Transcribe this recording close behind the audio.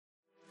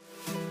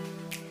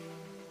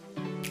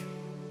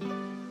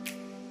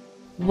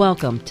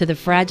Welcome to the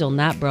Fragile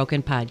Not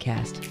Broken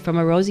podcast from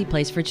A Rosy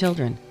Place for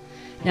Children.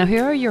 Now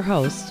here are your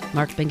hosts,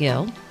 Mark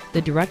McGill,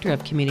 the Director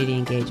of Community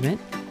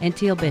Engagement, and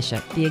Teal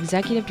Bishop, the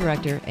Executive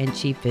Director and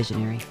Chief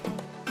Visionary.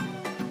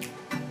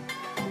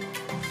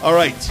 All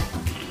right.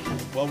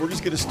 Well, we're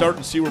just going to start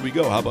and see where we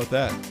go. How about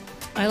that?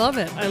 I love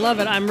it.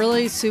 I'm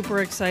really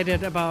super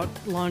excited about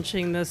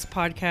launching this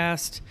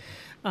podcast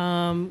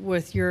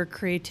with your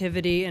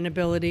creativity and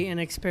ability and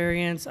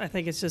experience. I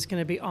think it's just going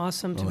to be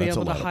awesome to be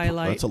able to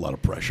highlight. That's a lot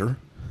of pressure.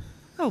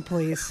 Oh,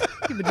 please.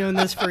 You've been doing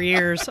this for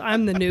years.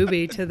 I'm the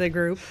newbie to the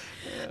group.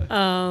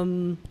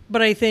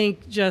 But I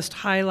think just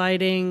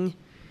highlighting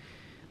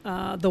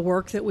the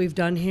work that we've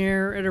done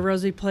here at A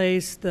Rosy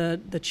Place,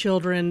 the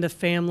children, the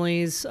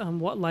families,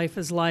 what life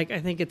is like.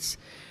 I think it's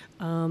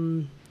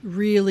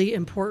really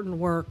important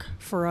work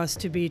for us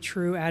to be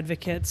true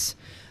advocates,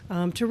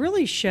 to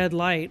really shed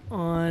light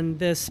on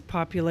this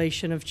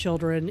population of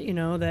children,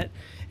 and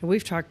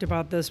we've talked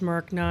about this,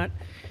 Mark,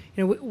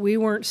 we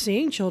weren't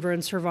seeing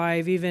children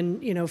survive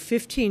even,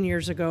 15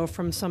 years ago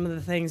from some of the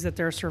things that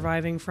they're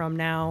surviving from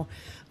now.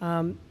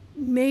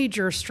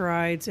 Major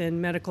strides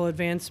in medical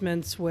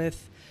advancements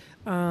with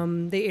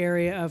the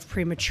area of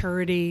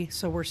prematurity.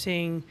 So we're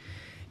seeing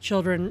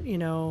children,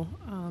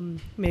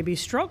 maybe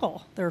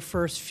struggle their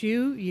first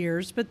few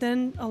years, but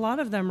then a lot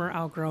of them are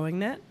outgrowing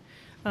that.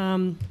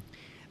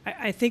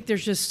 I think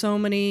there's just so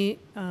many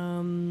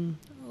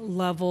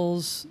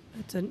levels.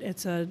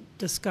 It's a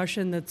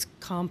discussion that's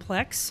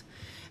complex,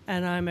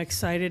 and I'm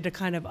excited to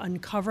kind of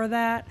uncover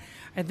that.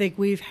 I think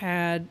we've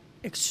had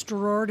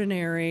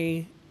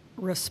extraordinary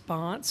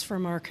response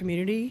from our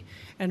community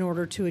in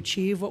order to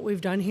achieve what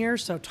we've done here.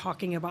 So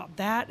talking about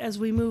that as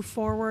we move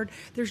forward,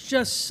 there's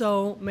just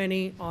so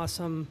many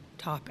awesome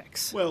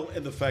topics. Well,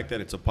 and the fact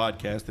that it's a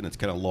podcast and it's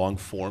kind of long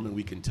form and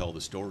we can tell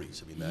the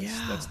stories. I mean,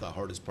 that's the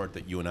hardest part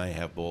that you and I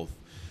have both,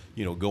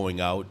 going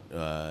out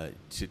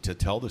to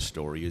tell the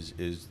story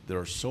is there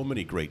are so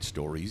many great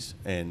stories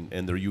and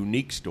they're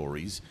unique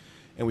stories,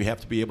 and we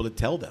have to be able to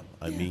tell them.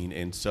 I mean,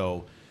 and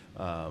so,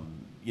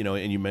 and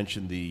you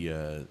mentioned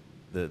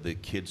the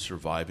kids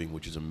surviving,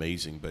 which is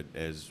amazing. But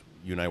as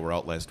you and I were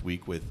out last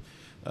week with,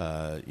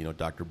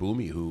 Dr.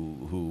 Boomy,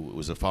 who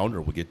was a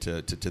founder, we'll get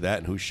to that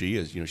and who she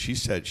is.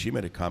 She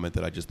made a comment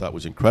that I just thought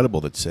was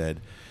incredible that said,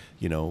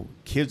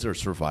 kids are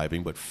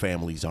surviving, but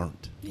families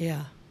aren't.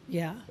 Yeah.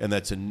 And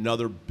that's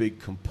another big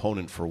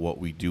component for what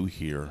we do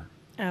here.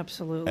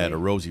 Absolutely. At A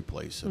Rosy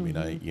Place. I mean,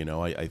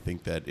 I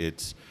think that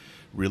it's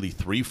really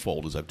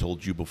threefold, as I've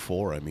told you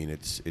before. I mean,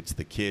 it's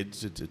the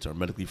kids, it's our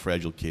medically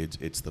fragile kids,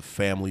 it's the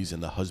families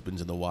and the husbands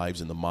and the wives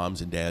and the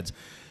moms and dads,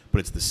 but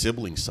it's the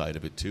sibling side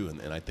of it too.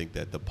 And I think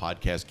that the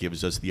podcast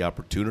gives us the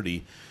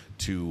opportunity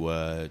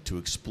to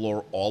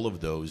explore all of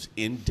those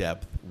in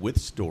depth with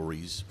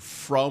stories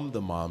from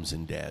the moms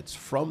and dads,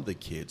 from the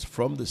kids,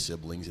 from the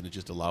siblings, and it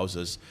just allows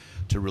us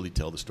to really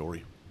tell the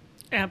story.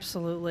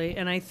 Absolutely.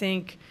 And I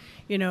think,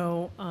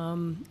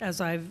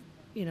 as I've,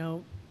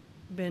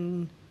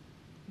 been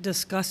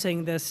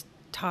discussing this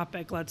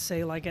topic, let's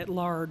say like at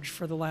large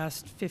for the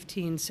last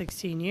 15,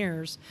 16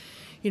 years,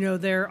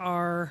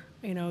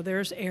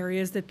 there's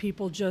areas that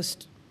people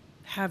just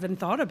haven't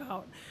thought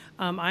about.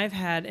 I've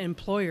had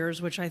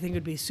employers, which I think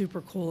would be super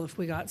cool if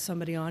we got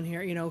somebody on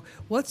here,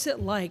 what's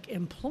it like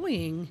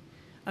employing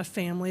a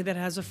family that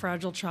has a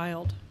fragile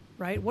child,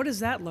 right? What does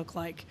that look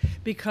like?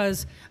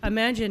 Because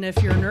imagine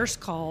if your nurse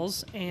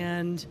calls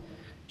and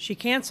she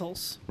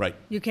cancels. Right.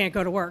 You can't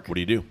go to work. What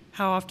do you do?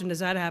 How often does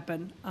that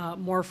happen?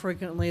 More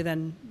frequently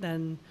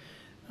than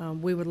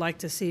we would like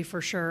to see,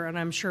 for sure, and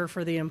I'm sure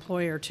for the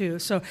employer too.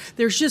 So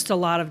there's just a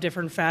lot of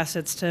different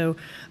facets to,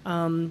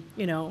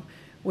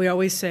 we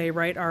always say,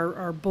 right,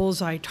 our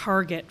bullseye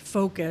target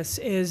focus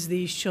is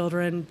these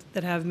children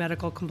that have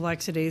medical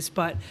complexities.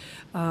 But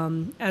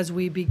as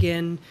we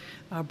begin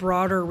a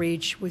broader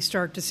reach, we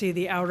start to see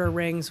the outer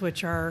rings,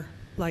 which are,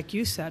 like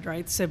you said,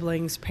 right,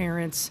 siblings,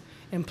 parents,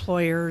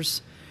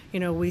 employers.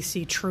 We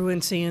see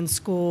truancy in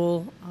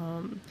school.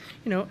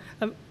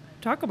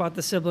 Talk about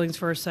the siblings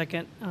for a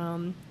second.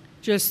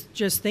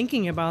 Just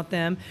thinking about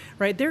them,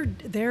 right?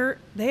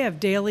 They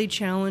have daily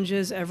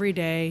challenges every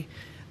day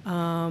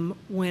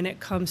when it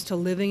comes to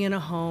living in a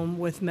home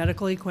with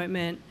medical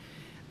equipment,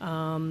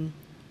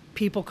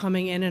 people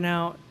coming in and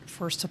out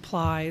for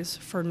supplies,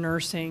 for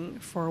nursing,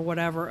 for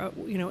whatever,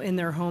 in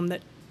their home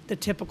that the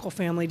typical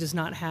family does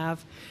not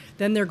have.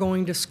 Then they're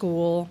going to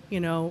school.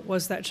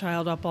 Was that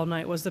child up all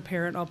night? Was the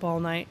parent up all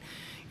night?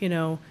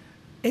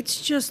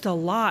 It's just a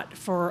lot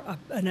for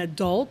an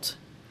adult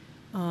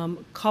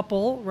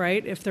couple,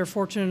 right? If they're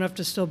fortunate enough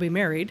to still be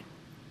married,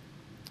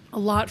 a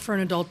lot for an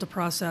adult to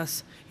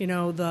process.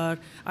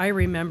 I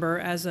remember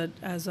as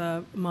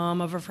a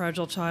mom of a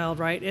fragile child,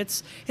 right?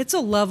 It's a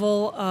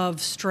level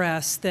of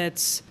stress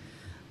that's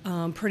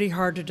pretty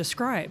hard to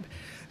describe.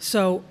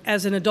 So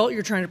as an adult,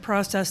 you're trying to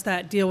process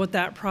that, deal with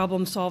that,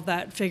 problem solve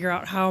that, figure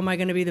out how am I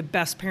going to be the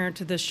best parent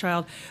to this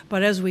child.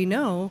 But as we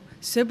know,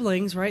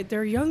 siblings, right,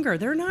 they're younger.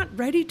 They're not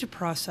ready to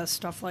process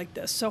stuff like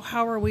this. So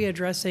how are we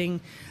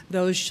addressing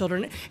those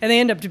children? And they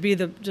end up to be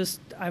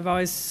I've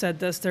always said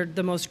this, they're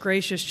the most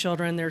gracious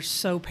children. They're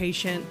so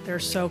patient. They're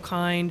so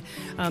kind.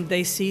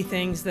 They see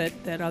things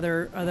that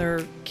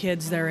other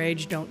kids their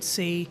age don't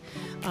see.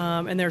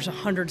 And there's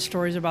 100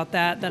 stories about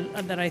that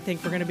I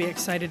think we're going to be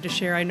excited to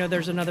share. I know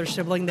there's another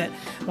sibling that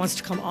wants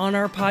to come on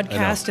our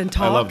podcast and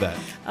talk. I love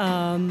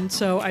that.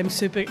 So I'm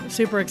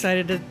super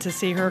excited to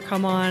see her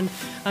come on.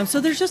 So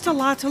there's just a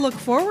lot to look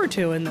forward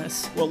to in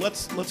this. Well,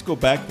 let's go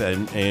back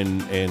then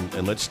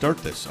and let's start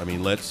this. I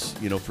mean,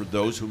 for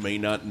those who may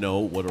not know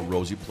what a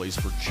Rosie Place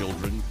for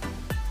Children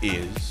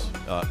is,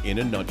 in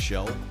a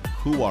nutshell,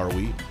 who are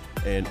we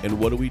and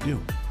what do we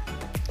do?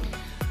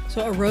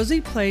 So a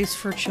Rosie Place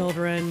for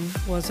Children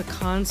was a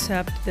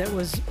concept that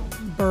was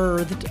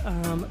birthed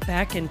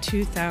back in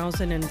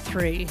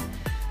 2003.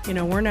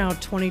 We're now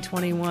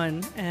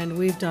 2021, and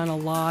we've done a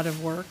lot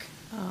of work.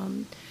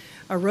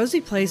 A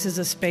Rosie Place is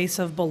a space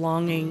of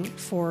belonging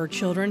for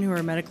children who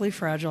are medically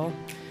fragile,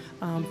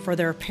 for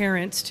their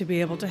parents to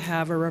be able to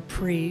have a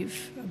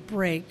reprieve, a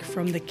break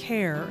from the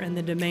care and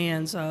the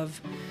demands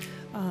of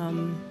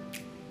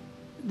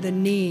the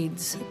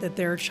needs that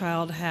their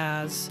child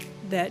has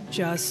that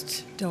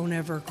just don't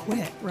ever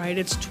quit, right?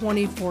 It's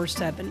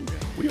 24/7.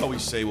 We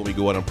always say when we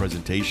go out on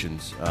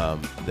presentations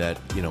that,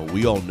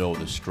 we all know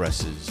the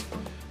stresses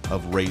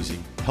of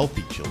raising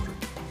healthy children.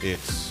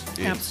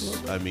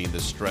 Absolutely. I mean, the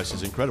stress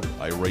is incredible.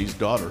 I raised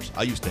daughters.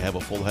 I used to have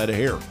a full head of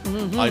hair.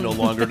 Mm-hmm. I no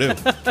longer do.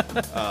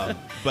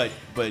 But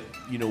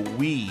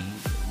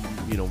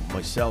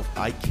myself,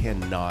 I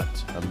cannot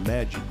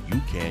imagine.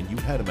 You can. You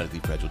had a medically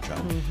fragile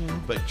child. Mm-hmm.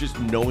 But just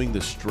knowing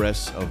the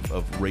stress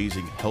of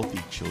raising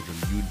healthy children,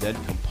 you then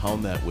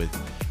compound that with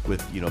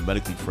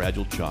medically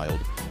fragile child.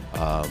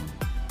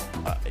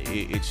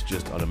 It's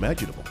just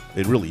unimaginable.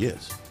 It really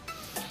is.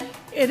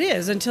 It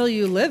is, until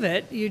you live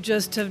it. You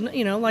just have,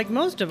 like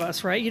most of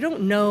us, right? You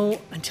don't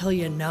know until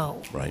you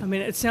know. Right. I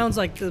mean, it sounds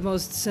like the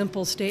most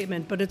simple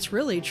statement, but it's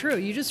really true.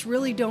 You just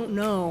really don't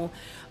know,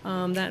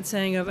 that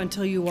saying of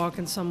until you walk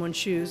in someone's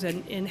shoes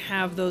and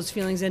have those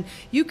feelings. And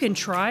you can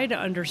try to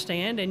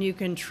understand, and you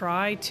can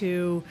try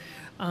to,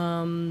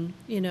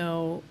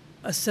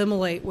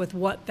 assimilate with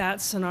what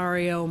that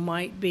scenario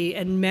might be,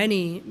 and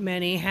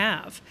many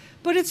have.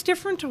 But it's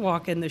different to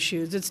walk in the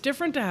shoes. It's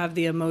different to have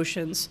the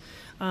emotions.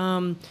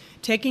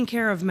 Taking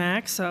care of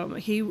Max,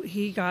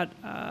 he got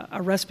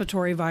a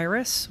respiratory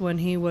virus when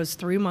he was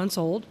 3 months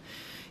old.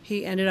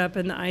 He ended up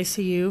in the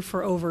ICU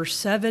for over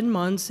 7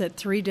 months at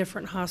 3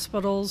 different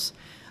hospitals.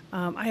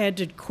 I had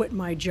to quit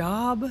my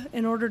job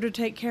in order to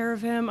take care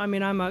of him. I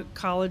mean, I'm a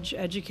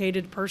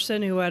college-educated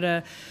person who had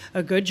a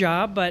good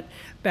job, but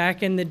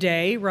back in the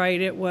day, right,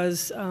 it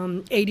was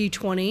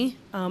 80-20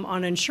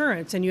 on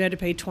insurance, and you had to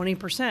pay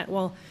 20%.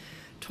 Well,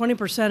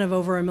 20% of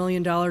over $1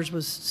 million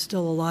was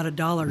still a lot of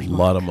dollars. A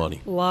lot of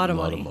money. A lot of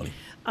money.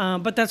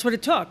 But that's what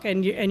it took,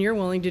 and you're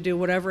willing to do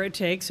whatever it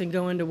takes and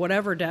go into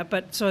whatever debt.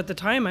 But so at the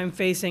time, I'm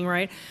facing,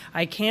 right,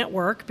 I can't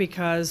work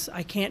because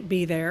I can't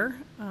be there,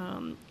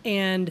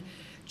 and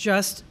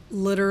just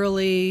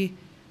literally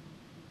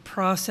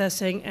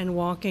processing and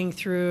walking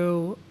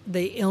through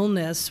the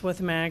illness with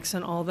Max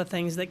and all the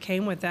things that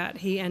came with that.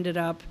 He ended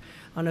up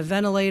on a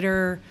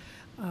ventilator,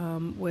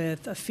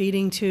 with a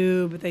feeding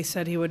tube. They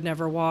said he would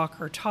never walk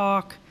or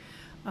talk.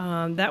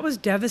 That was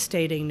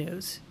devastating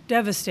news.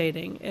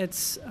 Devastating.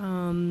 It's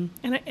and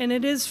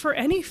it is for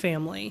any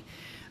family.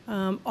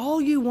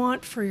 All you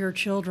want for your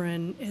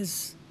children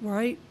is,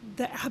 right,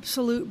 the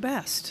absolute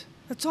best.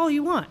 That's all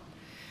you want.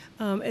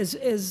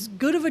 As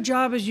good of a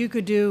job as you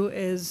could do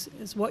is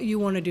what you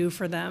want to do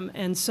for them.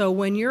 And so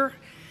when you're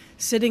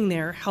sitting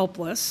there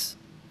helpless,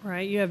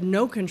 right, you have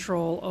no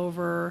control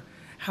over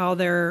how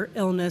their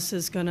illness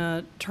is going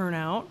to turn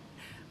out,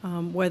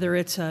 whether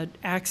it's an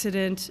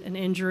accident, an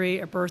injury,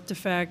 a birth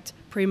defect,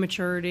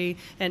 prematurity,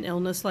 an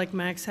illness like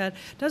Max had.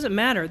 Doesn't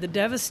matter. The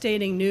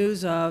devastating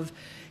news of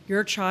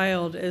your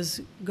child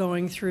is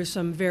going through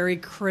some very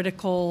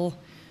critical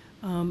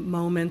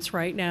moments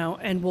right now,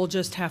 and we'll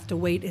just have to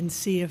wait and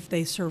see if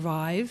they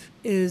survive,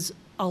 is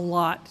a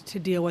lot to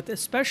deal with,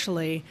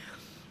 especially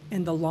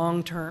in the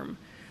long term.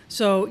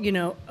 So,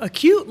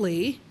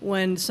 acutely,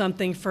 when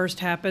something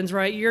first happens,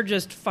 right, you're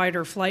just fight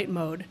or flight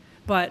mode.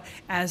 But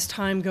as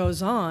time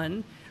goes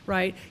on,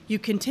 right, you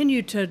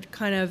continue to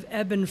kind of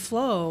ebb and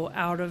flow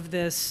out of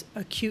this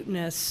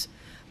acuteness,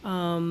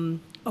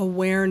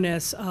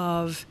 awareness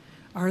of,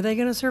 are they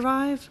going to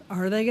survive?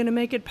 Are they going to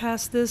make it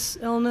past this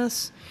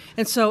illness?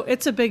 And so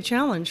it's a big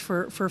challenge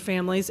for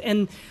families.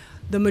 And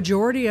the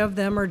majority of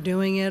them are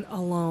doing it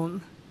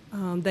alone.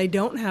 They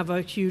don't have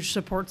a huge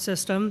support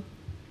system.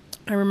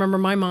 I remember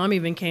my mom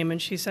even came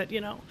and she said,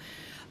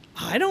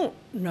 I don't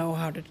know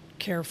how to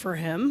care for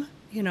him.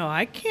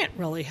 I can't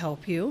really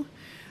help you.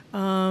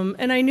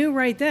 And I knew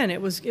right then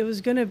it was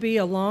going to be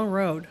a long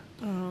road.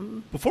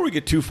 Before we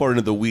get too far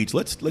into the weeds,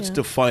 let's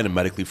define a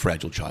medically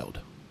fragile child.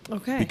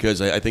 Okay.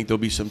 Because I think there'll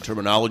be some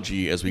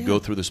terminology as we go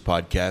through this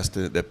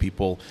podcast that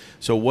people.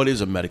 So, what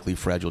is a medically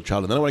fragile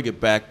child? And then I want to get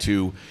back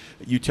to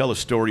you. Tell a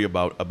story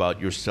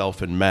about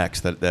yourself and Max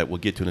that we'll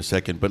get to in a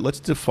second. But let's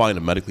define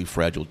a medically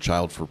fragile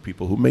child for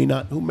people who may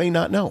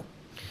not know.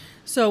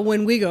 So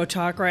when we go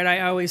talk, right,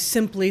 I always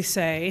simply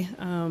say,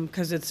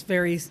 because it's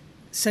very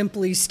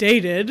simply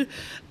stated,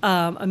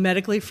 a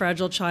medically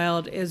fragile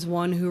child is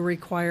one who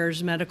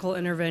requires medical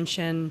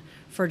intervention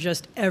for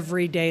just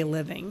everyday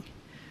living.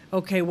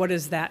 Okay, what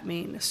does that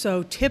mean?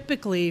 So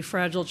typically,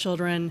 fragile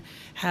children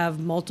have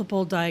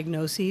multiple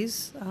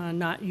diagnoses,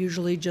 not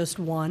usually just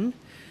one.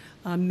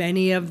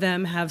 Many of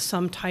them have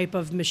some type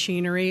of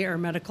machinery or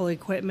medical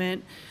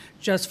equipment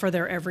just for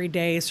their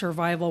everyday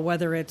survival,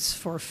 whether it's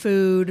for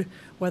food,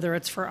 whether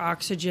it's for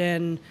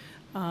oxygen,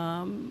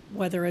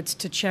 whether it's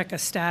to check a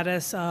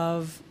status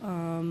of,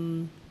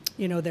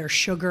 their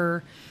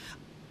sugar.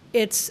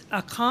 It's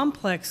a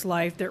complex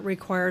life that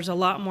requires a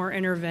lot more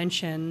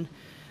intervention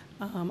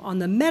on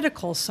the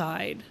medical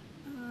side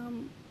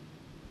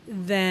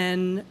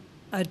than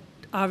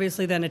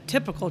a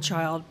typical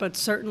child, but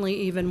certainly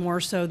even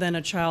more so than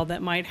a child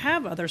that might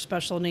have other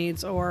special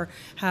needs or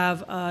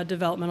have a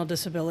developmental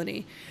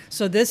disability.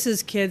 So this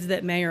is kids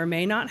that may or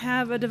may not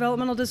have a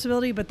developmental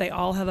disability, but they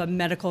all have a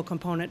medical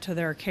component to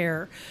their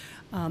care.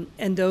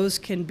 And those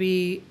can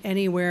be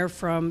anywhere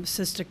from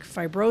cystic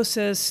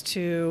fibrosis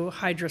to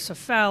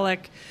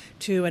hydrocephalic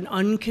to an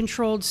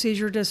uncontrolled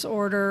seizure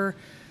disorder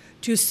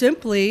to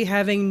simply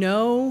having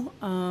no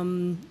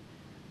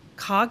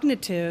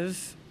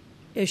cognitive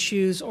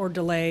issues or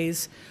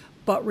delays,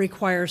 but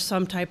require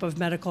some type of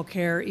medical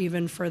care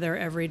even for their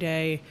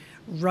everyday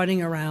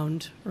running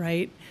around,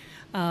 right?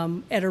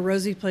 At A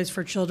Rosy Place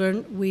for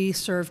Children, we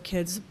serve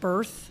kids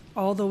birth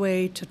all the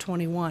way to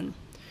 21.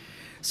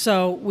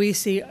 So we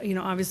see,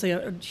 obviously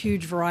a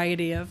huge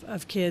variety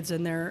of kids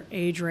and their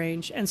age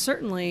range, and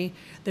certainly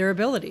their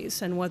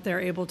abilities and what they're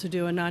able to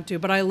do and not do.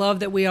 But I love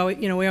that we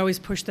always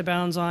push the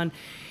bounds on,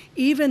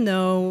 even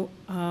though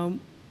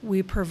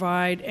we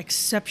provide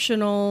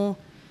exceptional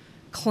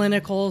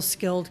clinical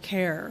skilled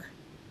care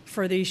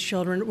for these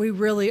children, we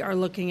really are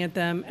looking at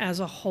them as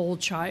a whole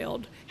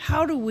child.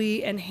 How do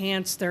we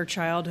enhance their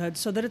childhood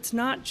so that it's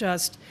not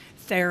just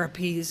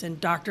therapies and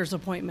doctor's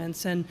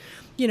appointments, and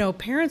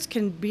parents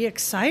can be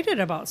excited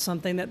about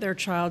something that their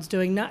child's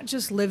doing, not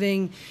just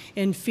living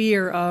in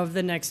fear of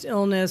the next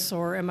illness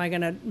or am I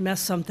going to mess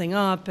something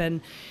up.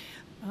 And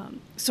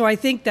so I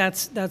think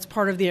that's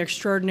part of the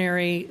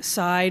extraordinary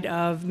side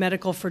of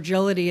medical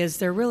fragility, is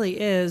there really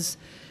is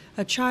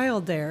a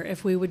child there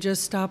if we would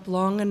just stop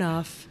long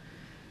enough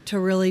to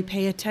really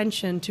pay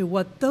attention to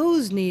what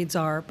those needs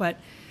are. But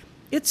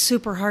it's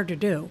super hard to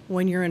do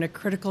when you're in a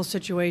critical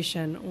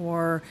situation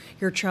or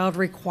your child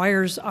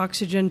requires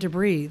oxygen to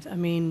breathe. I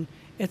mean,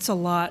 it's a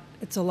lot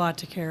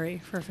to carry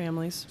for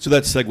families. So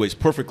that segues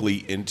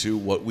perfectly into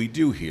what we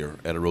do here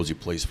at A Rosy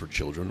Place for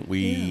Children.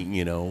 We,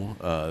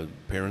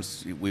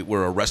 parents,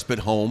 we're a respite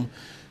home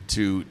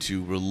to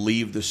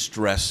relieve the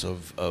stress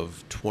of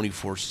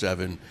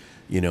 24/7,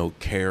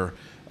 care.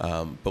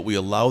 But we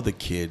allow the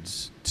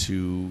kids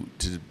to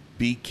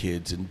be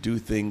kids and do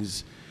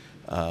things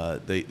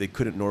they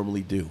couldn't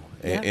normally do.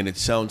 Yeah. And it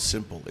sounds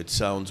simple. It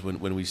sounds,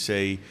 when we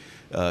say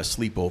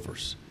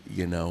sleepovers,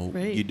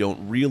 Right. You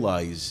don't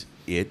realize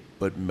it,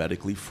 but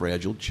medically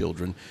fragile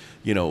children,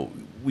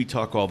 we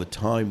talk all the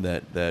time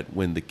that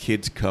when the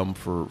kids come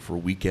for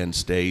weekend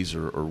stays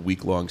or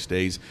week-long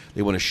stays,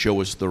 they want to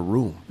show us the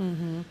room.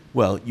 Mm-hmm.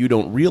 Well, you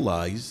don't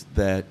realize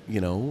that,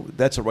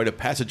 that's a rite of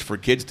passage for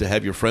kids to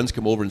have your friends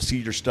come over and see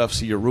your stuff,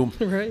 see your room.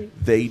 Right.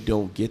 They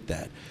don't get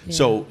that.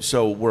 Yeah.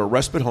 So we're a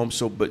respite home,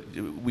 but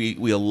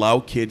we allow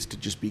kids to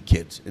just be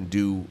kids and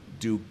do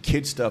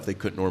kid stuff they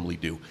couldn't normally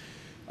do.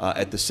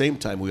 At the same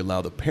time, we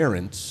allow the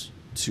parents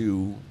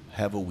to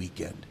have a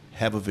weekend,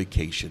 have a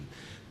vacation,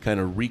 kind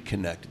of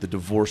reconnect. The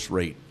divorce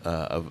rate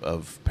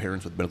of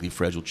parents with medically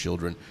fragile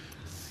children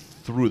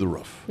through the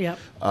roof. Yep.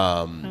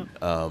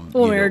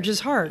 Marriage is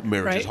hard.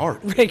 Marriage is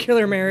hard.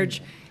 Regular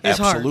marriage is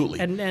Absolutely.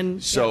 hard.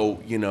 And so,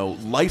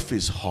 life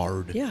is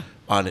hard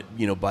on it,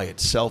 by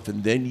itself.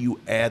 And then you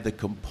add the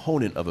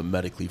component of a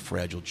medically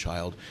fragile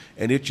child,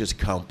 and it just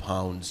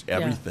compounds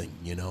everything,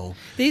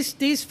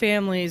 These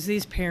families,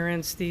 these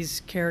parents,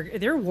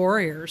 they're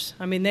warriors.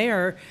 I mean, they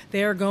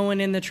are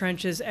going in the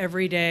trenches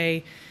every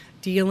day,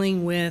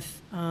 dealing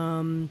with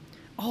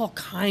all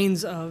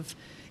kinds of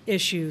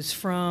issues,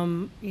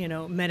 from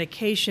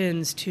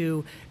medications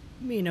to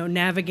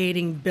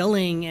navigating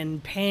billing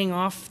and paying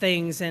off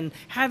things and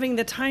having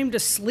the time to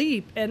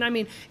sleep. And I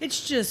mean,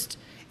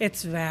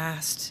 it's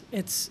vast.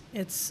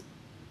 It's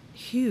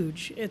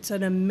huge. It's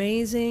an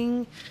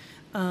amazing,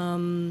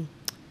 I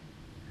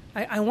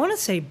want to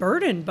say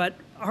burden, but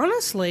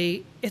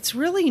honestly, it's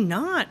really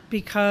not,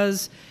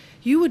 because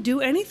you would do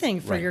anything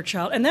for your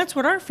child. And that's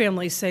what our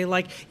families say.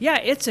 Like, yeah,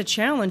 it's a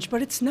challenge,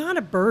 but it's not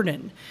a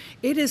burden.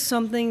 It is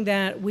something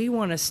that we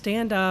want to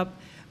stand up.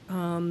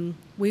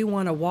 We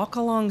want to walk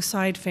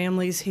alongside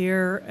families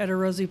here at A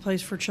Rosy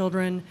Place for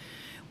Children.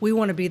 We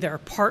want to be their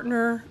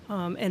partner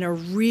in a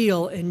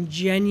real and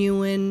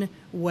genuine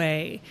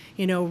way.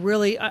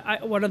 Really,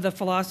 one of the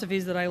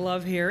philosophies that I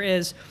love here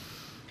is,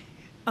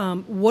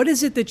 what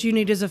is it that you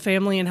need as a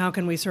family, and how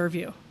can we serve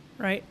you?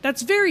 Right?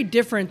 That's very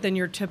different than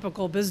your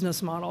typical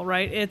business model,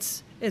 right?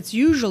 It's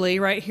usually,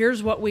 right,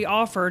 here's what we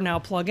offer, now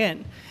plug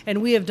in.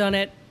 And we have done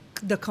it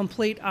the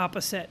complete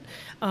opposite.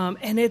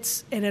 And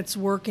it's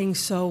working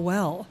so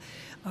well.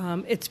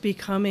 It's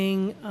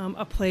becoming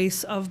a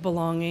place of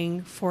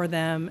belonging for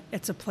them.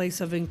 It's a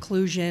place of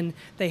inclusion.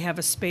 They have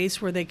a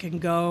space where they can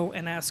go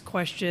and ask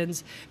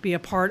questions, be a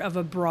part of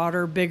a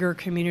broader, bigger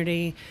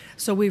community.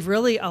 So we've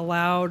really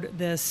allowed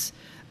this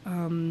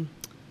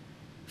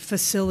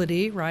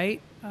facility,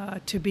 right,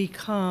 to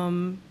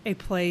become a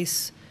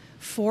place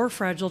for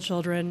fragile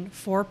children,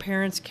 for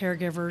parents,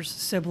 caregivers,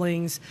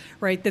 siblings,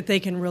 right, that they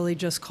can really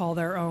just call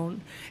their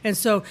own. And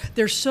so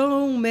there's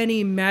so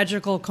many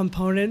magical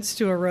components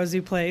to a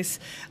Rosie Place.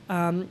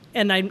 And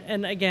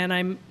again,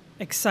 I'm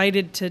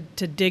excited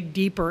to dig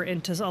deeper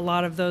into a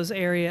lot of those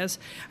areas.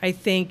 I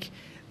think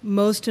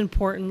most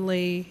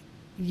importantly,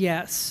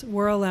 yes,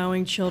 we're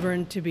allowing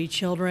children to be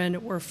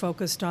children. We're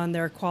focused on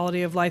their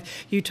quality of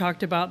life. You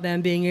talked about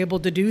them being able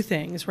to do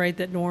things, right,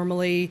 that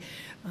normally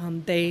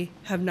they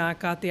have not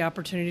got the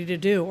opportunity to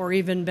do or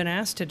even been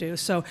asked to do.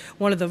 So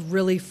one of the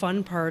really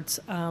fun parts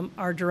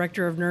our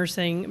director of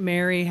nursing,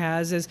 Mary,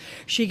 has is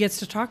she gets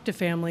to talk to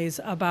families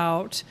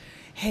about,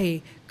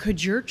 hey,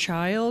 could your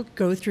child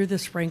go through the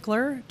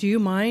sprinkler? Do you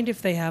mind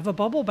if they have a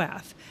bubble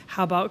bath?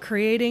 How about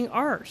creating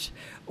art?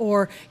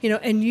 Or,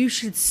 and you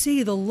should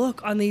see the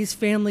look on these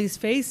families'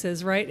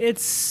 faces, right?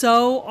 It's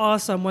so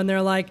awesome when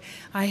they're like,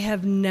 I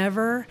have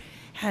never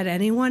had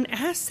anyone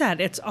ask that.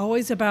 It's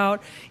always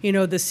about, the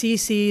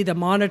CC, the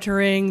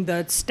monitoring,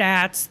 the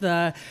stats,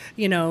 the,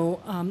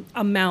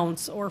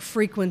 amounts or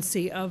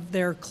frequency of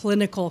their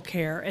clinical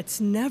care.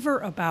 It's never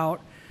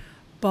about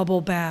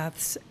bubble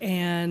baths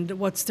and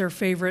what's their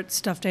favorite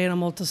stuffed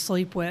animal to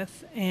sleep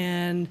with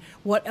and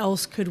what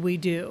else could we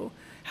do?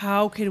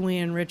 How can we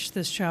enrich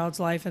this child's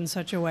life in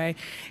such a way?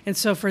 And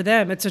so for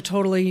them, it's a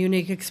totally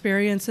unique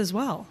experience as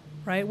well,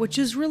 right? Which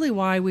is really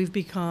why we've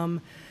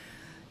become,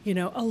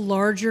 a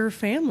larger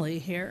family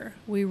here.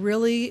 We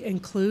really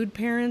include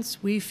parents.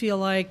 We feel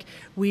like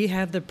we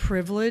have the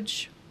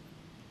privilege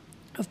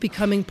of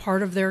becoming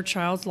part of their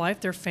child's life,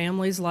 their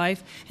family's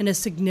life, in a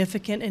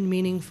significant and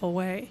meaningful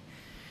way.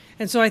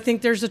 And so I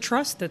think there's a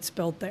trust that's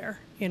built there,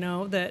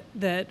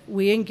 that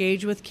we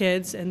engage with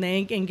kids and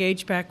they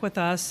engage back with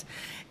us,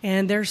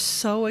 and they're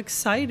so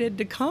excited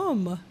to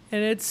come,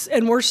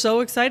 and we're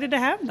so excited to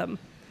have them.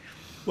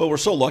 Well, we're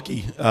so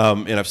lucky,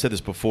 and I've said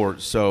this before.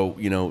 So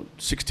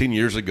 16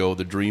 years ago,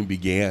 the dream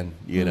began,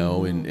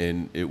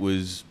 and it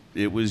was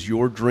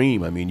your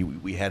dream. I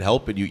mean, we had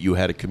help, and you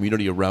had a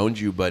community around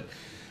you, but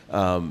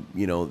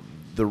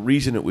the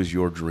reason it was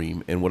your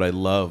dream, and what I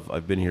love,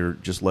 I've been here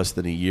just less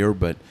than a year,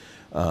 but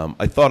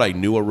I thought I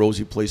knew a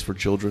Rosie Place for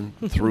Children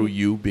through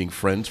you being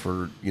friends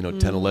for 10,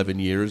 11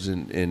 years,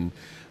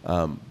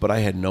 but I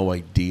had no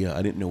idea.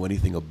 I didn't know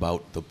anything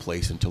about the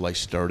place until I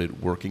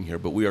started working here.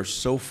 But we are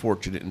so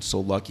fortunate and so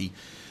lucky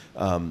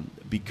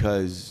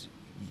because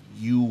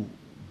you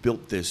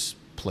built this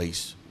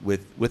place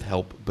with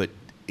help, but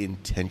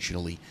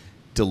intentionally,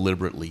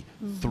 deliberately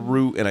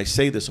through. And I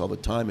say this all the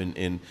time,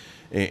 and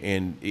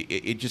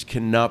it just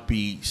cannot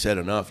be said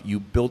enough. You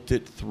built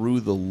it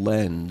through the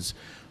lens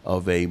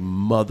of a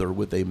mother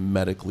with a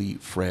medically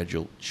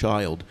fragile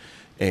child.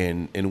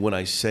 And when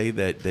I say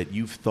that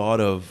you've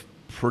thought of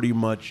pretty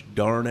much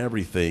darn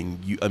everything,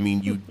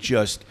 you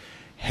just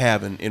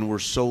haven't. And we're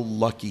so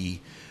lucky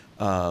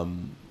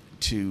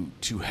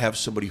to have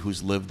somebody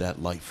who's lived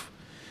that life.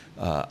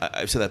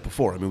 I've said that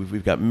before. I mean,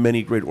 we've got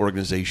many great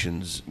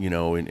organizations,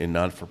 and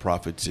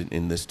non-for-profits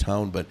in this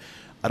town, but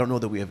I don't know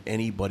that we have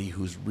anybody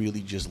who's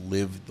really just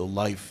lived the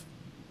life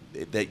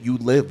that you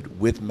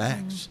lived with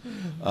Max.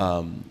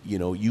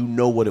 You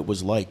know what it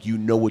was like. You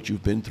know what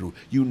you've been through.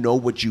 You know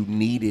what you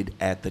needed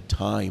at the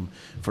time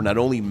for not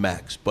only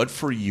Max, but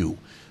for you.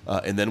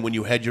 And then when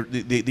you had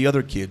the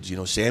other kids,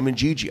 Sam and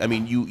Gigi, I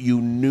mean, you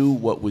knew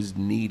what was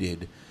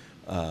needed,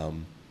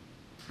 and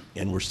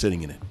we're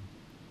sitting in it,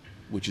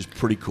 which is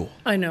pretty cool.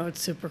 I know,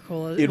 it's super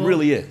cool. It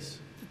really is.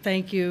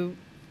 Thank you,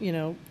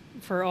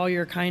 for all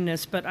your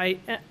kindness. But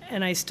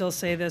I still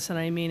say this, and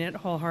I mean it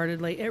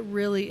wholeheartedly. It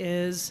really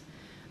is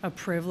a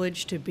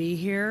privilege to be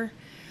here.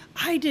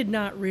 I did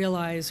not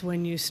realize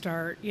when you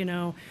start,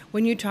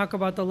 when you talk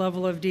about the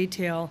level of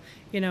detail,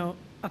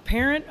 a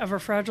parent of a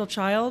fragile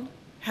child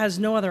has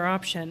no other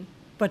option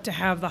but to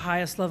have the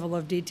highest level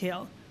of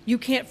detail. You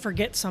can't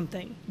forget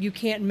something. You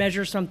can't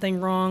measure something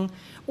wrong,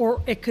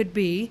 or it could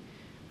be,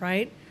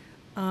 right,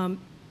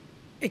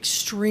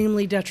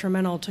 extremely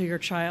detrimental to your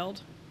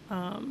child.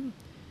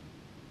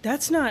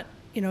 That's not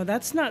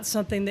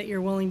something that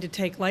you're willing to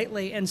take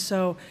lightly. And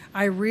so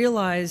I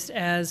realized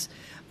as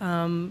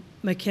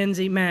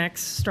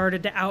Max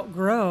started to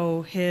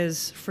outgrow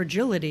his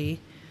fragility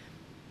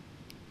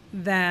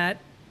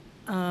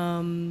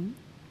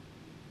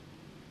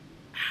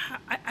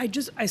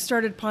I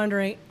started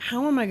pondering,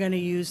 how am I going to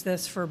use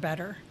this for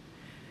better?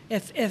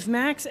 If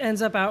Max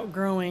ends up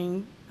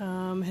outgrowing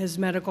his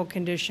medical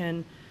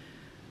condition,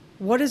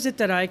 what is it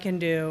that I can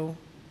do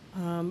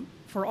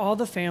for all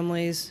the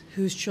families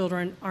whose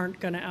children aren't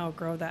going to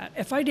outgrow that?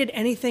 If I did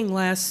anything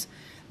less,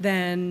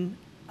 then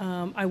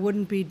I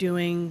wouldn't be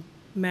doing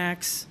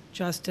Max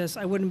justice.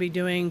 I wouldn't be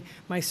doing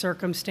my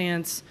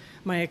circumstance,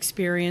 my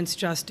experience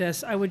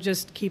justice. I would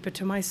just keep it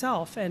to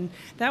myself. And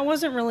that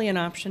wasn't really an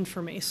option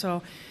for me.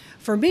 So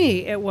for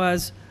me, it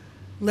was,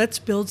 let's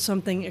build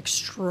something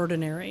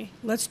extraordinary.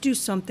 Let's do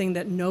something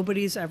that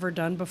nobody's ever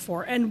done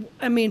before. And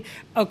I mean,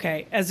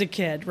 okay, as a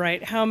kid,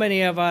 right? How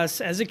many of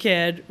us as a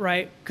kid,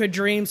 right, could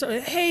dream,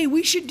 so, hey,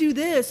 we should do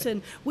this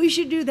and we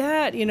should do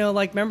that. You know,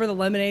 like, remember the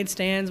lemonade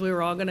stands? We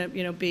were all going to,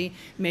 you know, be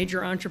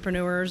major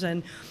entrepreneurs.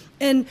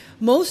 And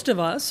most of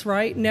us,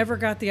 right, never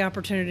got the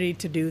opportunity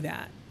to do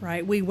that,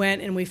 right? We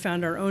went and we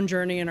found our own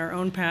journey and our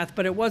own path,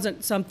 but it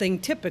wasn't something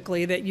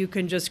typically that you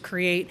can just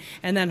create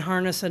and then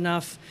harness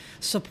enough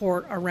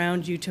support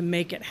around you to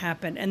make it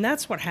happen. And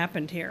that's what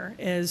happened here,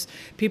 is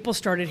people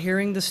started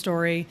hearing the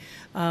story.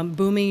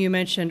 Bumi, you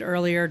mentioned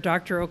earlier,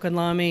 Dr.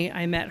 Okunlami,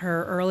 I met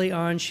her early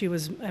on. She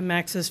was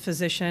Max's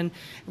physician,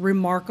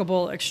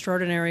 remarkable,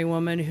 extraordinary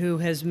woman who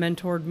has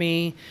mentored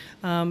me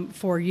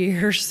for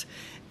years.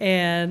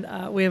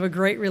 And we have a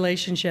great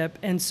relationship.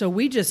 And so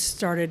we just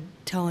started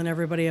telling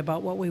everybody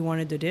about what we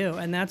wanted to do.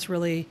 And that's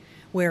really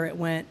where it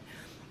went.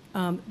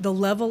 The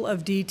level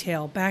of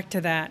detail, back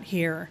to that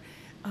here,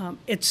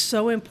 it's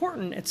so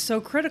important. It's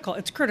so critical.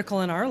 It's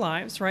critical in our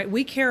lives, right?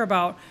 We care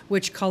about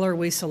which color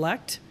we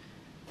select,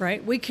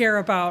 right? We care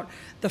about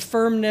the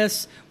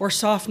firmness or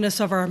softness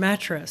of our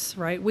mattress,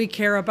 right? We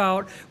care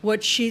about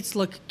what sheets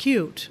look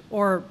cute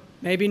or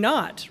maybe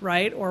not,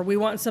 right? Or we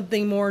want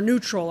something more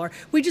neutral, or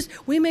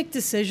we make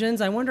decisions.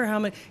 I wonder how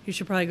many, you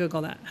should probably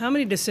Google that. How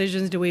many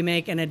decisions do we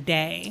make in a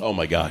day? Oh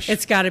my gosh.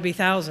 It's got to be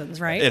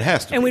thousands, right? It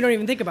has to And be. we don't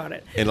even think about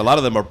it. And a lot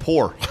of them are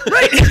poor.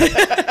 Right.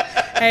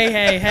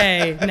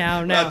 Hey,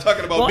 now. Not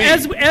talking about well, me.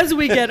 as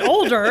we get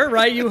older,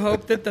 right, you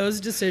hope that those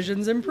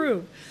decisions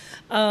improve.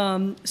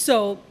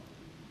 So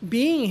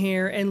being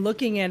here and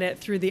looking at it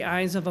through the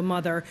eyes of a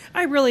mother,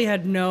 I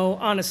had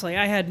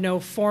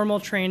no formal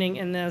training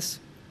in this.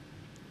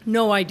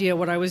 No idea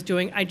what I was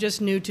doing. I just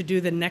knew to do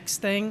the next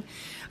thing.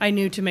 I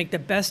knew to make the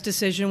best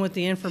decision with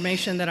the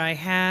information that I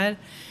had.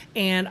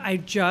 And I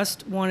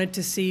just wanted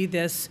to see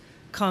this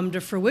come to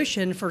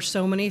fruition for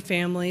so many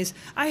families.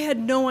 I had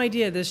no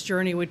idea this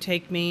journey would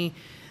take me,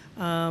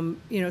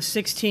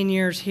 16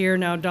 years here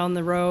now down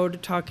the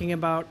road, talking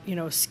about,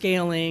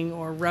 scaling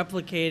or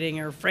replicating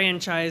or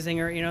franchising,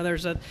 or,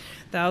 there's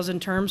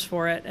 1,000 terms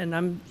for it. And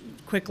I'm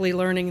quickly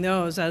learning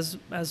those. As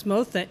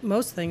most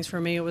things for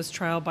me, it was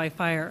trial by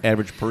fire.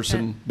 Average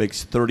person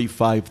makes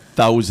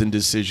 35,000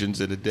 decisions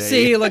in a day.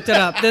 See, you looked it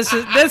up. This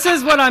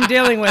is what I'm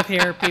dealing with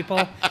here,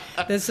 people.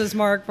 This is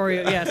Mark for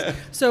you. Yes.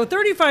 So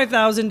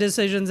 35,000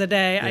 decisions a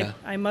day. Yeah.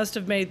 I must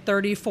have made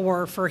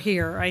 34 for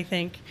here, I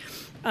think.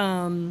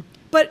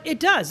 But it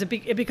does.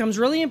 It becomes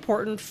really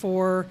important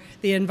for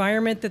the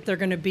environment that they're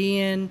going to be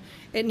in.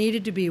 It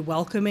needed to be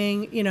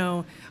welcoming.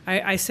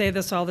 I say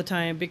this all the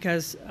time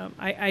because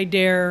I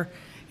dare,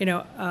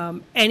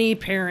 any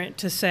parent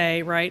to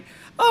say, right,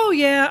 oh,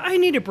 yeah, I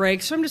need a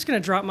break, so I'm just going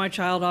to drop my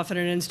child off at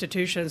an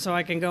institution so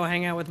I can go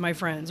hang out with my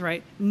friends,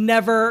 right?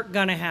 Never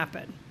going to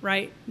happen,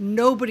 right?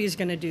 Nobody's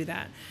going to do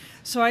that.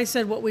 So I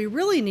said what we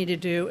really need to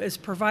do is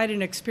provide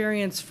an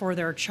experience for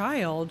their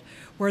child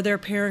where their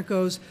parent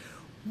goes,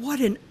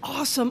 what an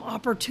awesome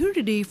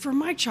opportunity for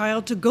my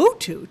child to go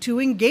to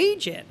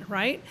engage in,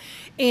 right?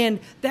 And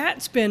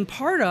that's been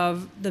part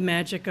of the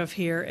magic of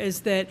here,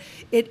 is that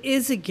it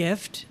is a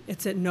gift.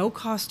 It's at no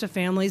cost to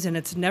families, and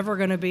it's never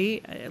going to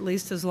be, at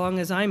least as long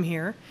as I'm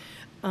here.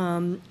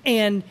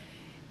 And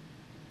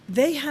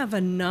they have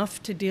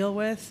enough to deal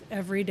with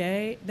every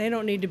day. They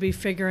don't need to be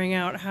figuring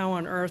out how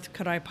on earth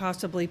could I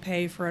possibly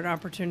pay for an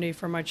opportunity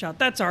for my child.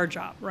 That's our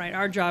job, right?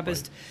 Our job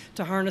is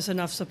to harness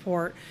enough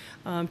support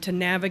to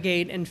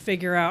navigate and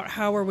figure out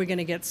how are we going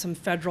to get some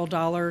federal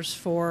dollars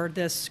for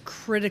this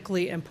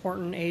critically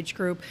important age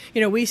group.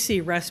 We see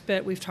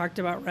respite. We've talked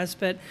about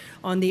respite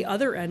on the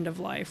other end of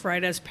life,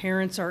 right? As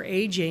parents are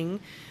aging,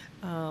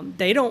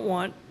 they don't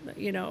want,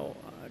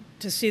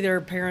 to see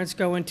their parents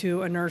go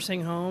into a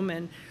nursing home,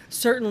 and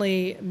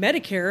certainly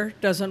Medicare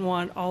doesn't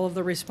want all of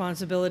the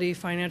responsibility,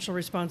 financial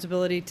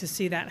responsibility, to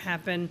see that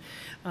happen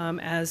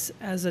as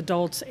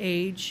adults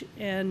age.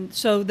 And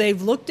so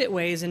they've looked at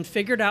ways and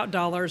figured out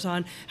dollars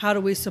on how do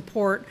we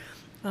support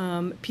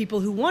people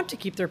who want to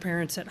keep their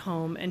parents at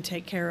home and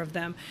take care of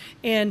them.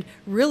 And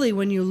really,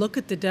 when you look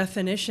at the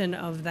definition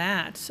of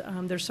that,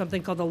 there's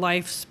something called the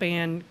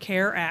Lifespan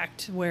Care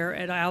Act, where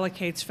it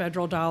allocates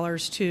federal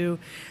dollars to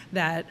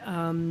that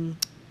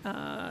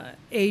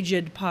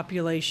aged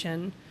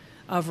population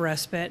of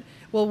respite.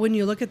 Well, when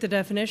you look at the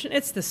definition,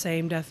 it's the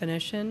same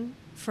definition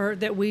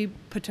that we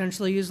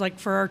potentially use like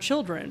for our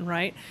children,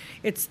 right?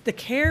 It's the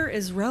care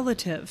is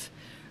relative,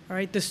 all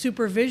right? The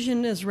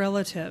supervision is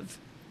relative.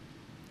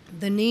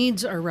 The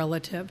needs are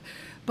relative.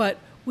 but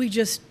we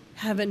just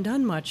haven't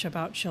done much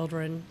about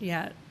children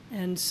yet.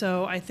 And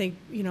so I think,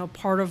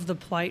 part of the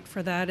plight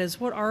for that is,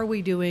 what are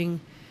we doing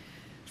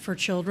for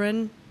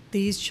children,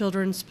 these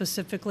children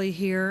specifically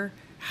here?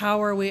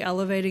 How are we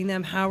elevating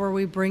them? How are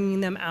we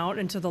bringing them out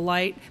into the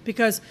light?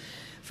 Because,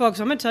 folks,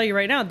 I'm going to tell you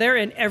right now, they're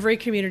in every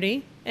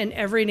community, in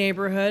every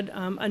neighborhood.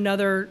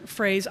 Another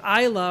phrase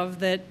I love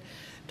that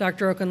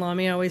Dr.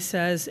 Okunlami always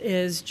says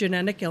is,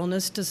 genetic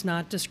illness does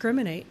not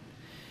discriminate.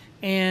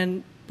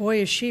 And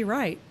boy, is she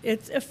right.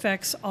 It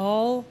affects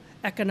all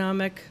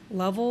economic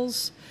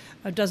levels.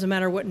 It doesn't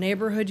matter what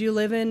neighborhood you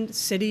live in,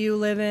 city you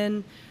live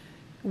in.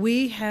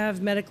 We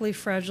have medically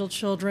fragile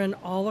children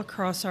all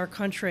across our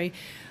country,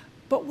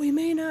 but we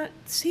may not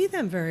see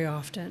them very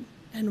often.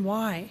 And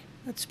why?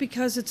 That's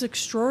because it's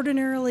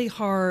extraordinarily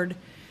hard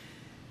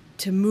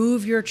to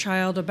move your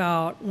child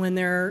about when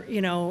they're,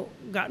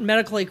 got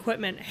medical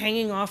equipment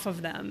hanging off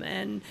of them.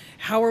 And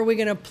how are we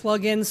going to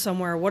plug in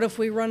somewhere? What if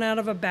we run out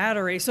of a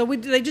battery? So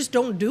they just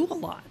don't do a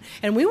lot.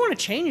 And we want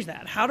to change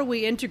that. How do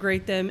we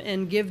integrate them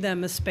and give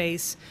them a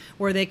space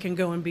where they can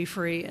go and be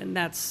free? And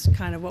that's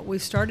kind of what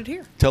we've started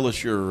here. Tell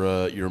us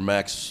your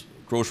Max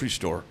grocery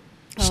store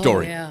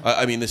story. Yeah.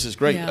 I mean, this is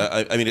great.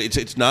 Yeah. I mean,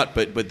 it's not,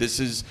 but this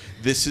is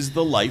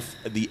the life,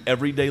 the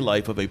everyday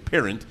life of a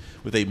parent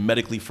with a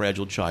medically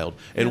fragile child,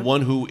 and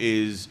one who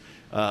is.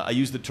 I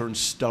use the term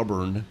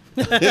stubborn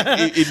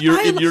in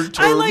your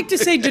term. I like to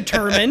say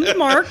determined,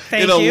 Mark.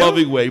 Thank you. In a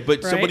loving way,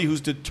 but Right. somebody who's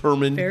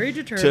determined, Very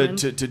determined.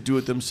 to do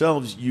it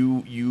themselves.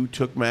 You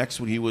took Max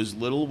when he was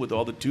little with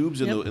all the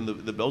tubes and,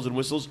 the bells and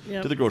whistles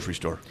to the grocery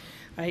store.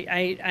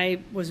 I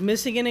was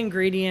missing an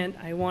ingredient.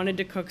 I wanted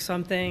to cook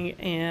something,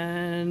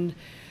 and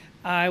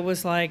I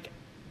was like,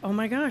 oh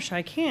my gosh,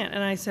 I can't.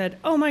 And I said,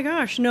 oh my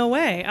gosh, no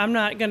way. I'm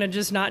not going to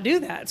just not do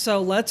that.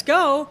 So let's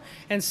go.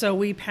 And so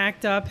we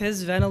packed up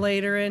his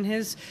ventilator and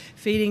his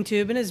feeding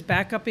tube and his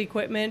backup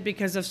equipment,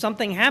 because if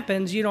something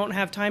happens, you don't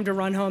have time to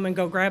run home and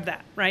go grab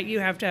that, right?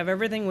 You have to have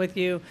everything with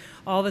you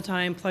all the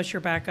time, plus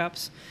your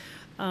backups.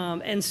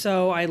 And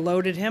so I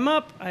loaded him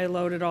up. I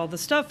loaded all the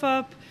stuff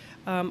up.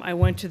 I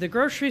went to the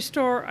grocery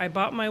store. I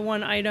bought my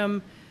one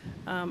item.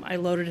 I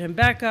loaded him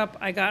back up.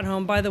 I got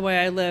home. By the way,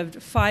 I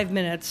lived 5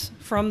 minutes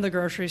from the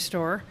grocery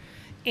store,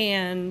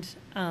 and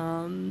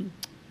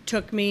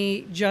took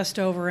me just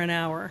over an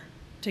hour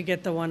to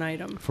get the one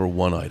item. For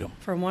one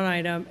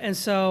item. And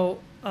so,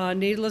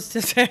 needless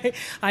to say,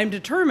 I'm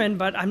determined,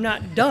 but I'm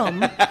not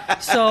dumb.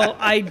 So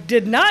I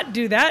did not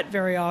do that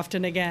very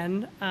often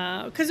again,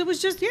 because it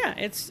was just,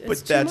 it's But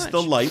too that's much.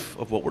 the life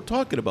of what we're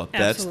talking about.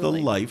 Absolutely. That's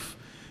the life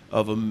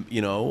of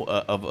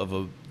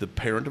the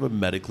parent of a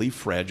medically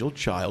fragile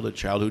child, a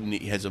child who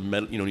has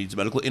needs a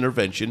medical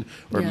intervention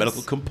or a Yes.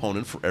 medical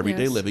component for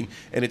everyday Yes. living,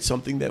 and it's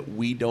something that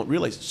we don't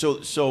realize.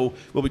 So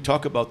when we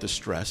talk about the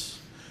stress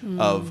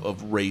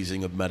of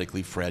raising a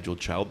medically fragile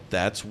child,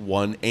 that's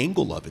one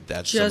angle of it.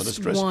 That's some of the Just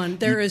stress. one.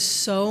 There is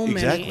so many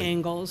Exactly.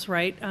 angles,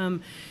 right?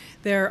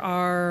 There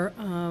are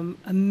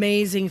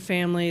amazing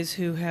families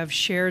who have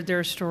shared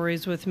their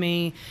stories with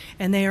me,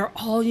 and they are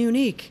all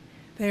unique.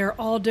 They are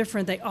all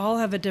different. They all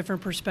have a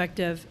different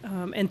perspective.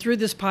 And through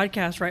this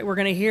podcast, right, we're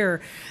going to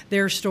hear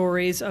their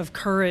stories of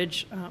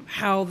courage,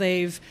 how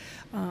they've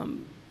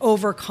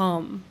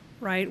overcome,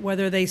 right,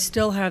 whether they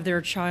still have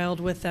their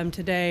child with them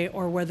today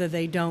or whether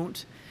they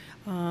don't.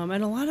 And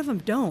a lot of them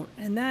don't,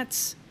 and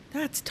that's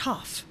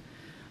tough.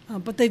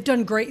 But they've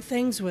done great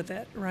things with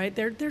it, right?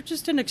 They're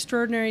just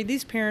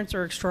these parents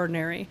are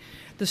extraordinary.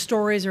 The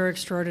stories are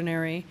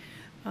extraordinary.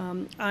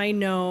 I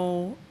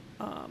know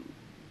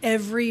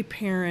every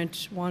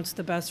parent wants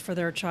the best for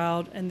their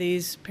child, and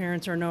these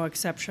parents are no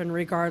exception,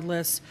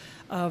 regardless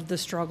of the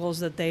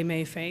struggles that they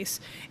may face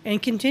and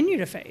continue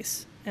to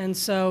face. And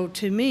so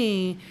to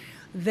me,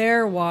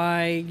 they're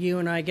why you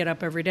and I get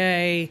up every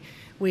day.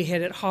 We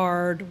hit it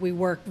hard. We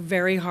work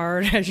very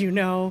hard, as you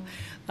know.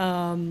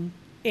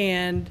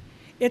 And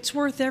it's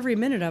worth every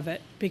minute of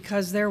it,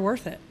 because they're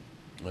worth it.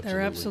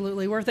 They're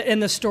absolutely worth it.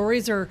 And the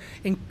stories are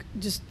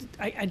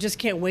I just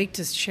can't wait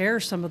to share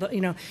some of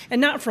the, and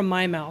not from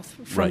my mouth,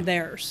 from Right.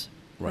 theirs,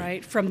 Right.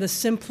 right? From the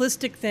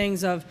simplistic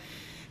things of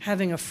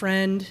having a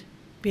friend,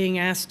 being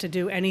asked to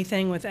do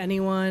anything with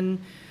anyone,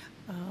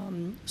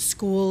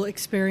 school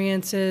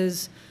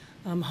experiences,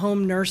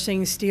 home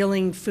nursing,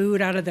 stealing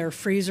food out of their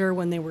freezer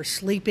when they were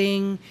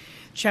sleeping,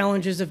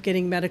 challenges of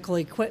getting medical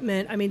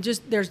equipment. I mean,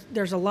 just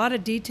there's a lot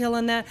of detail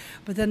in that,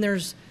 but then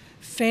there's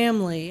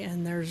family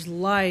and there's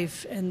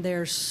life, and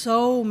there's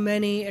so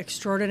many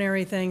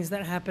extraordinary things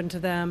that happen to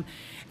them,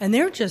 and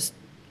they're just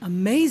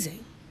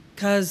amazing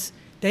because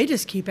they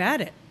just keep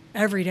at it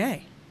every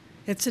day.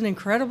 It's an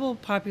incredible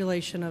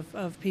population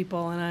of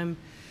people, and I'm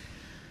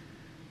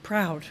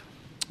proud.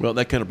 Well,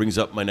 that kind of brings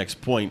up my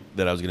next point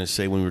that I was going to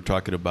say when we were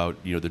talking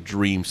about, the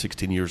dream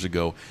 16 years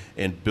ago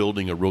and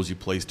building a Rosie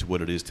Place to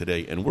what it is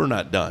today. And we're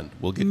not done.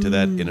 We'll get to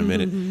that in a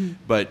minute.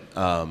 But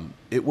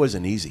it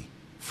wasn't easy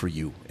for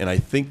you. And I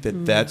think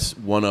that that's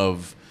one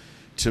of,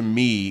 to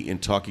me, in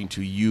talking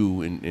to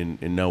you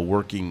and now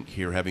working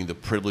here, having the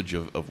privilege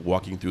of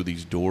walking through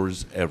these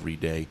doors every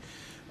day,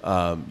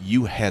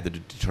 you had the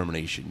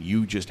determination.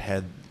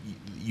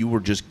 You were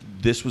just,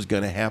 this was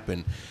going to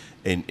happen,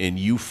 and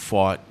you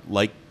fought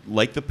like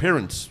the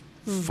parents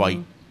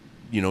fight,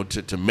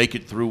 to make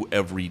it through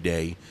every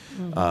day.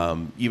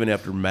 Even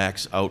after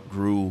Max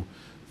outgrew,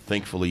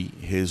 thankfully,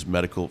 his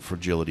medical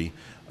fragility,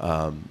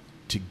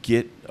 to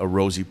get a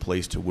Rosie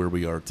Place to where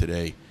we are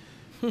today,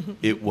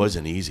 it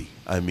wasn't easy.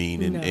 I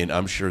mean, and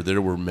I'm sure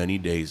there were many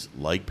days,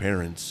 like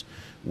parents,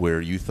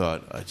 where you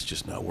thought, it's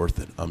just not worth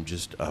it.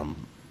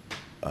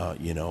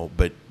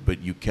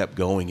 But you kept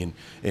going,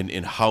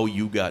 and how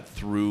you got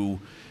through,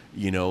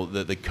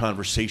 the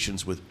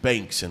conversations with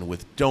banks and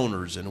with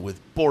donors and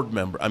with board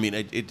members. I mean,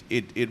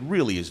 it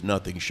really is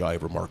nothing shy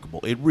of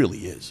remarkable. It really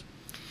is.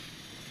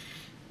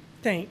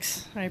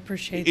 Thanks. I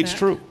appreciate that. It's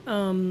true.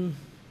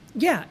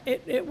 Yeah,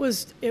 it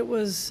was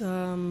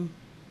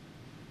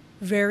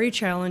very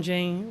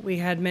challenging. We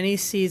had many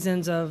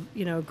seasons of,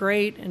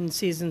 great and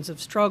seasons of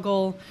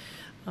struggle.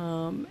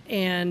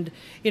 And,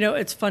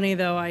 it's funny,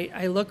 though,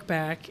 I look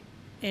back,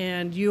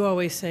 and you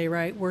always say,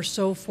 right, we're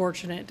so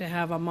fortunate to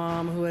have a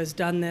mom who has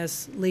done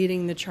this,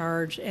 leading the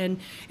charge. And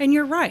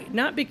you're right,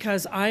 not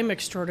because I'm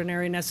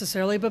extraordinary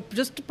necessarily, but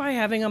just by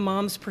having a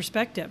mom's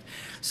perspective.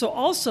 So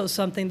also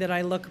something that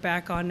I look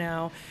back on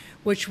now,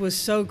 which was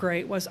so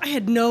great, was I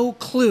had no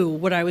clue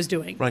what I was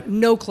doing. Right.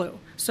 No clue.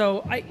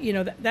 So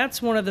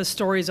that's one of the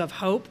stories of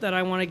hope that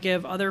I want to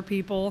give other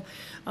people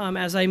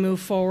as I move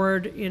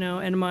forward,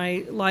 in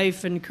my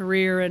life and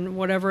career and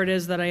whatever it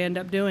is that I end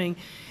up doing,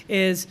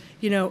 is,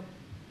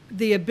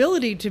 the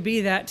ability to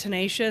be that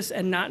tenacious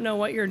and not know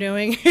what you're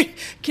doing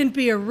can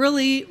be a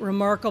really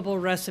remarkable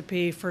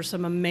recipe for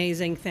some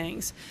amazing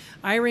things.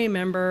 I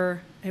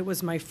remember it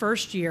was my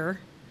first year.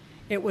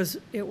 It was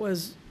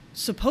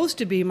supposed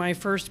to be my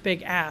first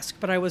big ask,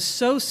 but I was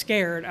so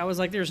scared. I was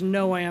like, there's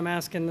no way I'm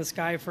asking this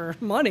guy for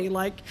money.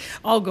 Like,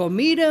 I'll go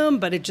meet him,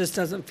 but it just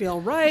doesn't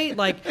feel right.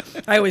 Like,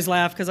 I always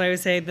laugh because I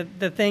always say that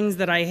the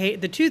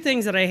two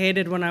things that I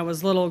hated when I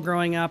was little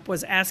growing up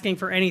was asking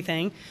for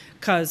anything,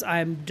 because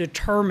I'm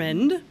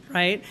determined,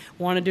 right?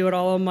 Want to do it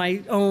all on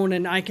my own,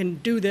 and I can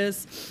do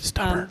this.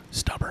 Stubborn.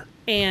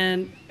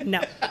 And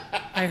no,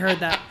 I heard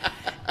that.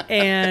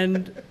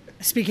 And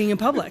speaking in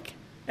public.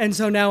 And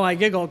so now I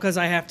giggle because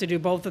I have to do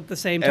both at the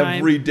same time.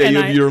 Every day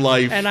of your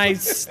life. And I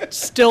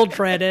still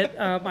dread it.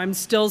 I'm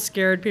still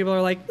scared. People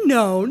are like,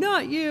 no,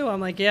 not you.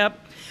 I'm like, yep.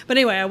 But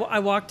anyway, I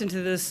walked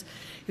into this.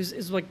 It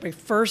was like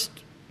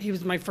he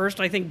was my first,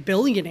 I think,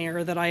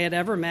 billionaire that I had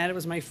ever met. It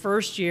was my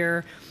first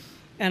year.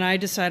 And I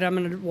decided I'm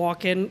going to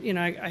walk in.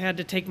 I had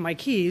to take my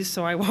keys.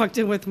 So I walked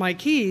in with my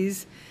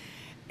keys.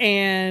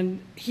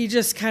 And he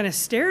just kind of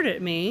stared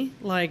at me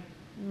like,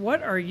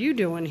 what are you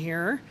doing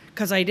here?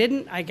 Because I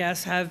didn't, I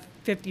guess, have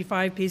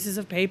 55 pieces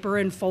of paper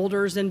and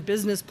folders and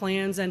business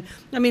plans. And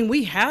I mean,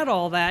 we had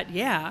all that,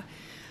 yeah.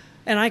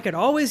 And I could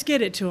always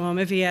get it to him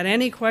if he had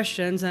any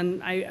questions.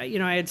 And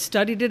I had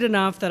studied it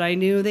enough that I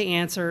knew the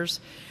answers.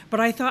 But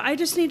I thought, I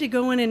just need to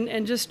go in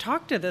and just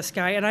talk to this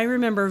guy. And I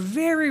remember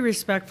very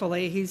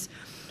respectfully, he's,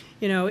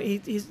 well,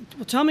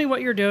 tell me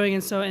what you're doing.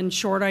 And so in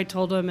short, I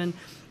told him, and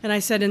I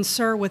said, and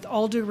sir, with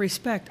all due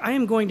respect, I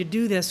am going to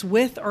do this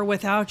with or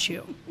without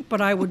you, but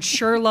I would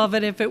sure love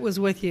it if it was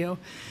with you.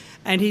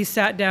 And he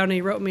sat down and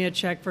he wrote me a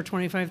check for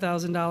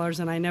 $25,000,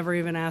 and I never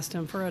even asked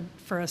him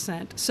for a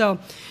cent. So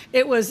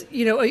it was,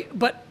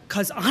 but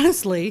because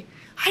honestly,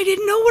 I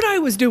didn't know what I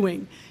was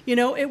doing.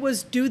 It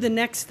was do the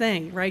next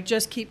thing, right?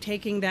 Just keep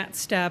taking that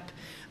step.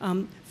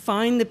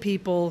 Find the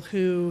people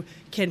who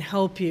can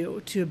help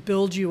you to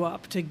build you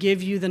up, to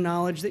give you the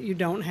knowledge that you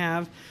don't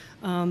have.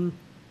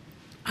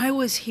 I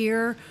was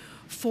here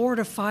 4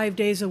 to 5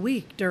 days a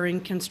week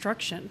during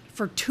construction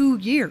for 2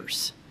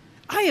 years.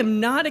 I am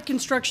not a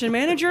construction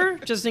manager,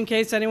 just in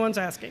case anyone's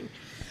asking.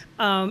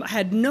 I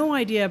had no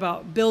idea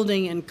about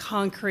building and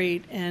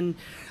concrete and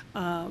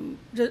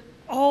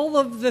all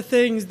of the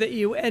things that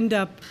you end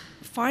up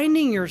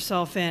finding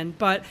yourself in,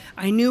 but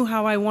I knew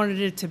how I wanted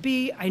it to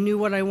be. I knew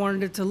what I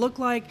wanted it to look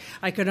like.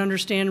 I could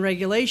understand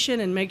regulation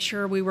and make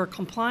sure we were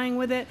complying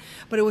with it.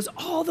 But it was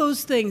all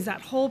those things,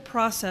 that whole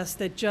process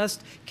that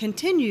just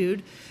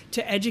continued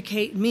to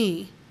educate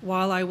me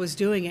while I was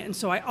doing it. And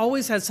so I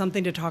always had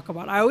something to talk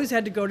about. I always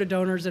had to go to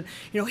donors and,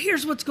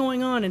 here's what's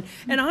going on.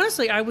 And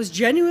honestly, I was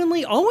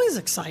genuinely always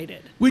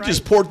excited. We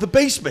just poured the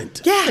basement.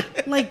 Yeah.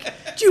 Like,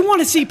 do you want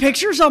to see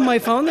pictures on my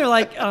phone? They're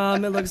like,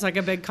 it looks like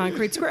a big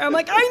concrete square. I'm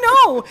like,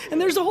 I know. And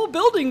there's a whole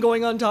building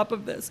going on top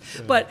of this.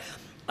 Yeah. But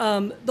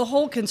the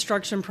whole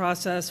construction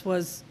process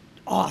was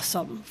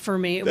awesome for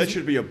me. That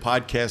should be a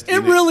podcast in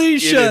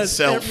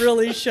itself. It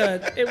really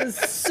should. It was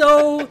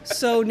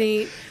so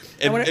neat.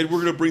 And we're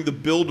going to bring the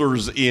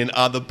builders in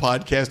on the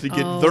podcast to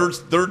get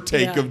their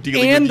take of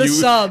dealing and with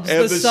you.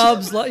 And the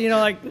subs,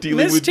 like,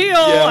 Miss Teal,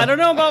 I don't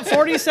know about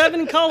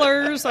 47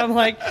 colors. I'm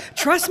like,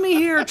 trust me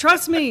here,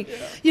 trust me.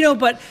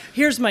 But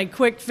here's my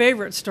quick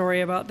favorite story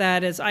about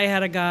that is I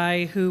had a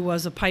guy who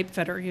was a pipe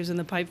fitter. He was in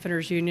the pipe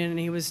fitters union, and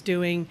he was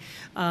doing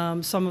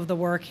some of the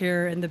work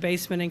here in the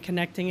basement and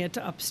connecting it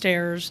to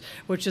upstairs,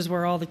 which is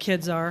where all the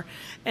kids are.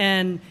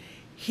 And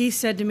he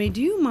said to me,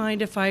 "Do you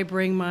mind if I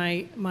bring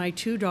my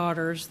two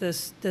daughters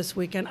this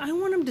weekend? I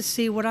want them to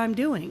see what I'm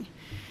doing."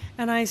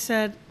 And I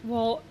said,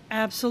 "Well,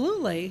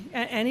 absolutely.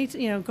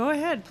 Go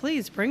ahead,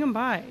 please bring them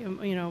by.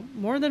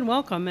 More than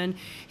welcome." And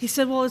he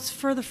said, "Well, it's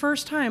for the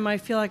first time I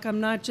feel like I'm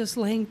not just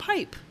laying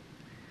pipe."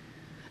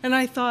 And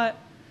I thought,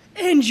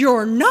 "And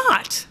you're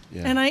not."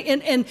 Yeah.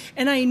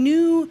 And I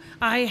knew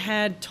I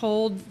had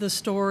told the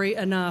story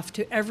enough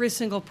to every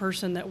single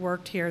person that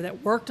worked here,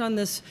 that worked on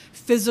this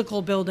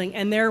physical building,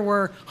 and there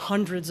were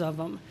hundreds of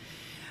them.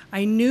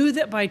 I knew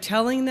that by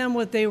telling them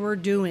what they were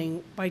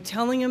doing, by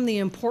telling them the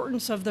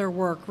importance of their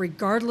work,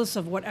 regardless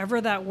of whatever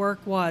that work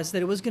was,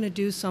 that it was going to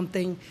do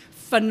something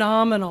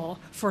phenomenal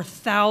for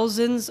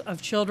thousands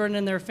of children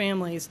and their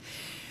families.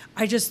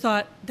 I just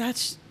thought,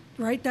 that's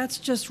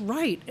just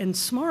right and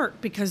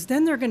smart, because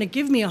then they're going to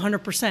give me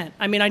 100%.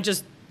 I mean, I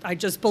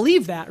just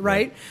believe that,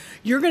 right?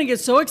 You're going to get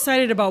so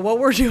excited about what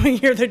we're doing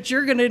here that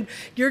you're going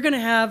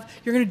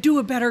to do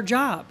a better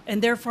job, and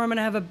therefore I'm going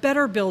to have a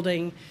better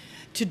building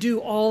to do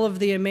all of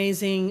the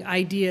amazing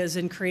ideas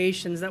and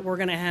creations that we're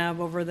going to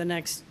have over the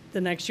next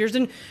years.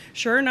 And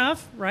sure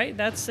enough, right,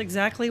 that's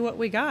exactly what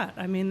we got.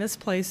 I mean, this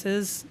place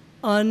is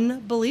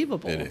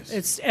unbelievable. It is.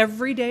 It's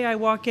every day I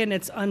walk in,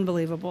 it's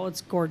unbelievable.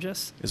 It's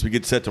gorgeous. As we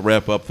get set to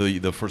wrap up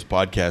the first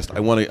podcast, I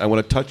want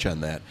to touch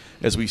on that.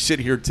 As we sit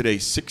here today,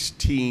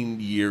 16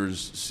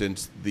 years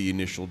since the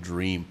initial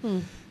dream,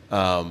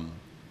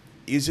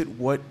 is it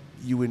what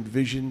you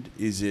envisioned?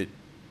 Is it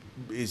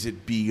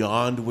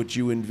beyond what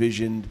you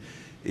envisioned?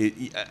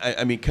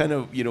 I mean, kind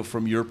of,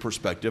 from your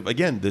perspective,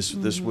 again, this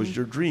was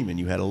your dream, and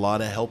you had a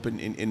lot of help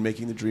in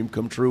making the dream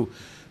come true.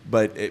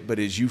 But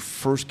as you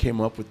first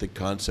came up with the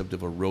concept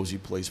of a Rosie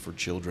Place for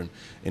Children,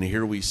 and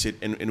here we sit,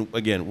 and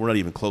again, we're not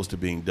even close to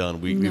being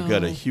done. We've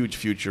got a huge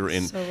future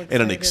and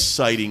an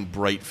exciting,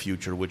 bright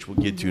future, which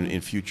we'll get to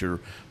in future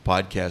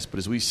podcasts. But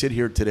as we sit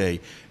here today,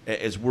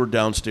 as we're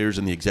downstairs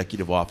in the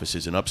executive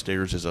offices, and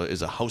upstairs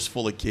is a house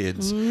full of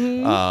kids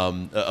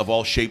of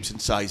all shapes and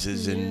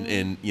sizes,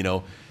 and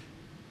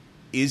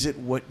is it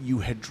what you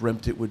had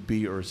dreamt it would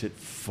be, or is it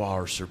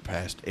far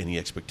surpassed any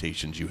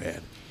expectations you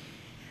had?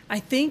 I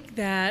think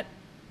that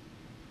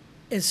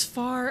as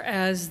far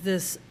as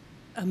this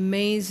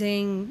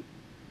amazing,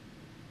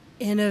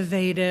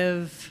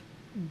 innovative,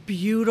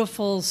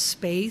 beautiful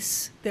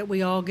space that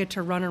we all get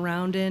to run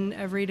around in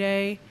every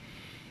day,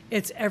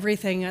 it's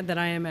everything that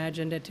I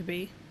imagined it to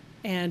be,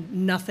 and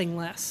nothing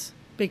less,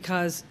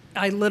 because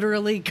I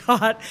literally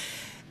got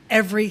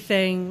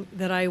everything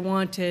that I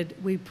wanted.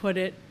 We put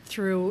it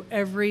through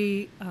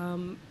every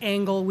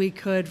angle we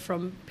could,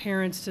 from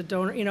parents to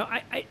donor.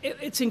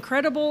 It's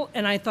incredible,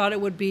 and I thought it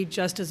would be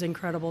just as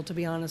incredible, to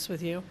be honest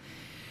with you.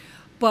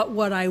 But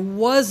what I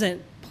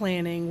wasn't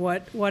planning,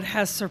 what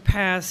has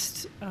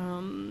surpassed,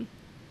 and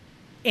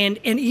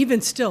even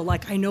still,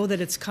 I know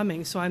that it's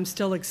coming, so I'm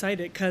still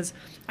excited, because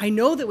I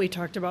know that we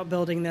talked about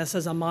building this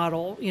as a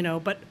model,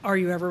 but are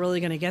you ever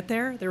really going to get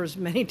there? There was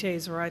many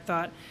days where I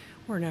thought,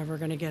 we're never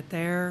going to get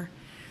there.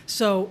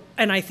 So,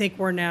 and I think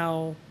we're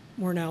now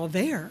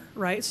there,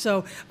 right?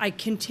 So I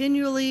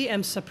continually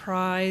am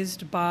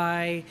surprised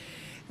by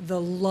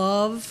the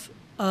love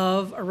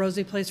of A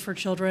Rosie Place for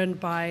Children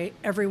by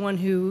everyone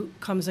who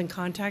comes in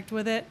contact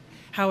with it,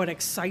 how it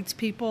excites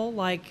people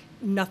like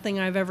nothing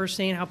I've ever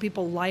seen, how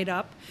people light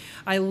up.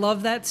 I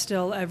love that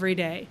still every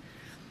day.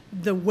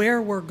 Where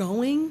we're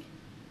going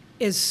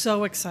is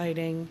so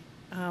exciting.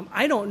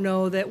 I don't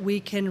know that we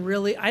can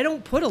really, I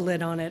don't put a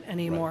lid on it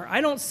anymore. Right.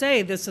 I don't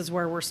say this is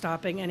where we're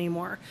stopping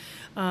anymore.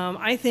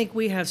 I think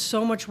we have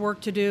so much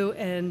work to do,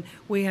 and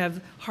we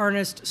have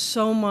harnessed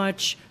so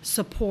much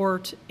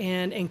support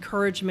and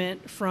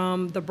encouragement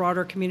from the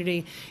broader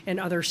community in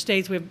other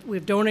states.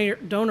 We've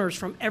donors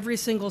from every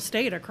single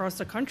state across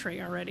the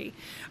country already.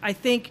 I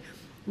think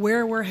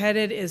where we're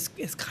headed is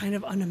kind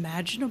of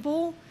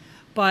unimaginable,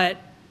 but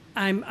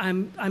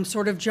I'm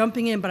sort of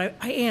jumping in, but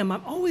I'm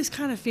always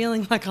kind of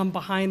feeling like I'm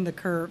behind the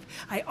curve.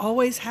 I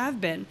always have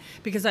been,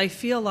 because I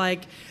feel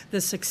like the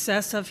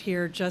success of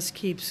here just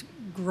keeps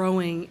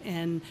growing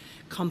and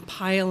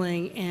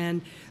compiling,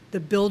 and the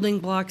building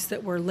blocks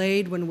that were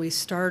laid when we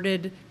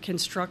started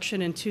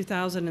construction in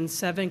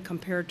 2007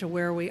 compared to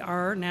where we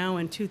are now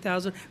in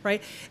 2000,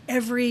 right?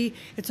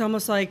 It's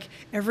almost like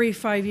every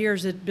 5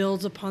 years it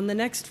builds upon the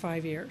next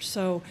 5 years.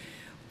 So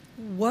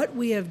what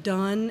we have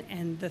done,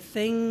 and the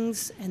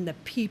things and the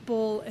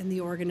people and the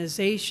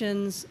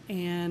organizations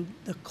and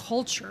the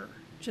culture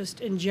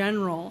just in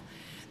general,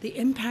 the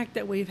impact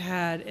that we've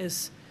had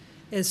is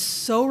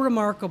so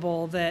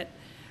remarkable that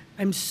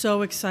I'm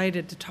so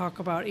excited to talk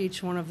about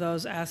each one of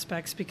those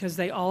aspects, because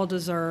they all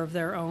deserve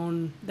their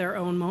own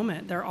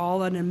moment. They're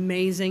all an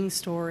amazing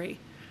story.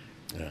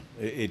 Yeah,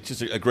 it's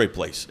just a great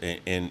place,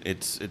 and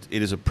it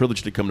is a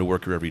privilege to come to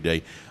work here every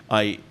day.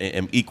 I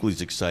am equally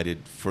as excited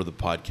for the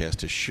podcast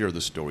to share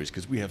the stories,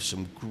 because we have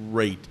some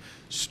great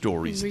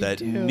stories We that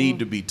do. need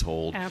to be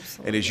told.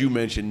 Absolutely. And as you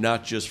mentioned,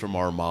 not just from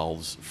our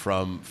mouths,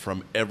 from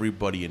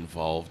everybody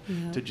involved,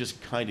 to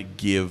just kind of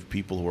give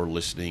people who are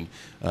listening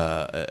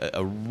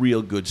a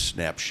real good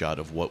snapshot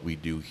of what we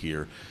do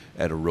here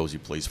at A Rosy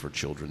Place for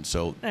Children.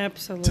 So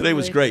Absolutely. today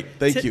was great.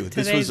 Thank you.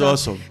 This was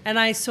awesome. And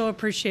I so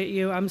appreciate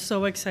you. I'm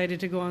so excited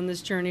to go on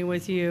this journey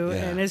with you, Yeah.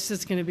 and it's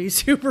just going to be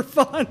super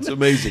fun. It's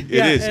amazing.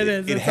 Yeah, it is. it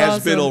is. It It's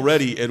has been awesome.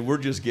 already, and we're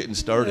just getting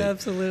started.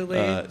 Absolutely.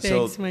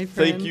 So Thanks, my thank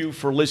friend. you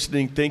for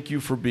listening. Thank you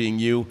for being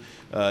you.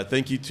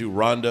 Thank you to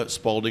Rhonda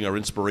Spalding, our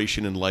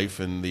inspiration in life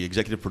and the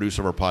executive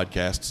producer of our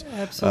podcasts.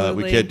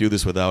 Absolutely. We can't do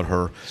this without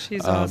her.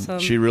 She's awesome.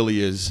 She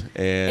really is.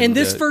 And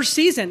this first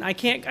season, I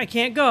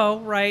can't go,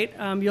 right?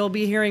 You'll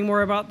be hearing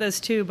more about this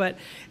too, but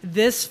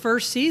this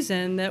first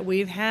season that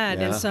we've had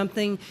Yeah. is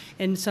something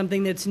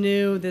that's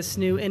new, this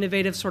new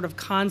innovative sort of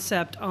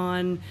concept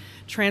on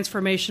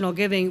transformational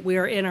giving. We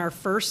are in our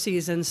first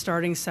season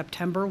starting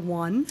September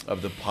 1.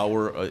 of the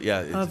power,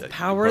 Of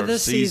Power of the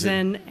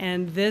Season,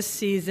 and this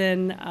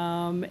season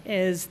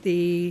is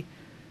the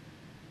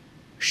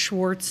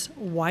Schwartz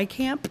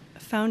Wycamp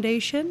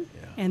Foundation,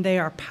 and they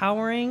are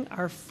powering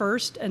our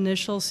first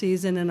initial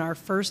season and our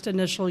first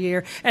initial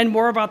year, and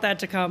more about that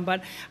to come.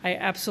 But I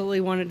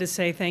absolutely wanted to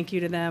say thank you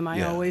to them. I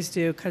Yeah. always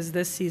do, because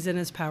this season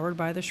is powered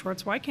by the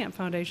Schwartz Wycamp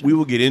Foundation. We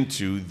will get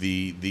into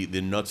the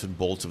nuts and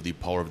bolts of the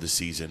power of the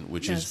season,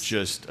 which is Yes.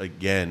 just,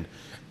 again,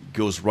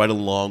 goes right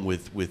along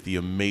with the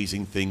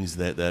amazing things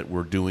that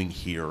we're doing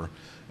here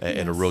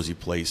at A Rosy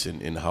Place,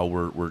 and how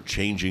we're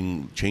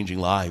changing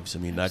lives. I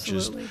mean, not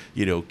Absolutely.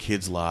 just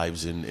kids'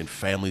 lives and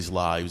families'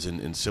 lives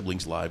and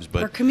siblings' lives,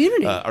 but Our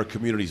community. our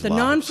community's the lives.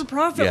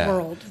 non-for-profit Yeah.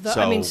 world.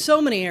 So,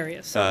 So many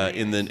areas. So many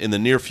in the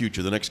near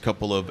future, the next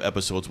couple of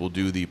episodes, we'll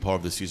do the Power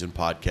of the Season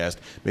podcast.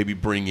 Maybe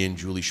bring in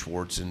Julie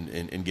Schwartz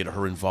and get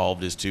her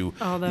involved as to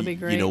Oh, that'd be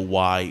great.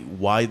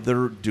 why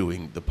they're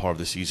doing the Power of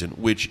the Season,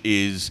 which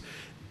is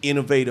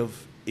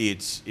innovative.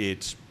 It's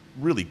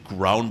really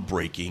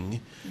groundbreaking.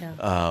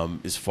 Yeah.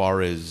 As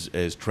far as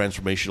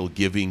transformational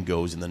giving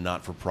goes in the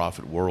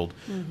not-for-profit world.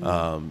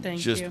 Thank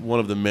Just you. one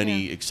of the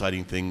many Yeah.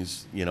 exciting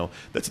things.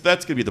 That's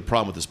going to be the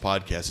problem with this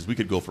podcast, is we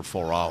could go for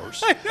 4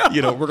 hours.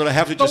 We're going to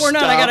have to But just we're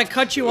not. stop. I got to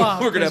cut you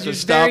off. We're going to have to 'cause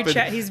stop.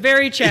 He's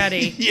very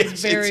chatty. Yes,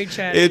 He's very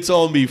chatty. It's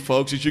all me,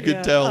 folks. As you can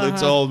Yeah, tell,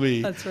 it's all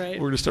me. That's right.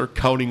 We're going to start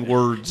counting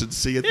words and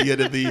see at the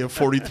end of the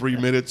 43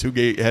 minutes who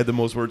had the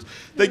most words.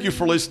 Thank you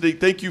for listening.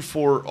 Thank you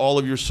for all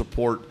of your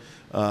support.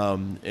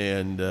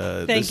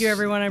 Thank you,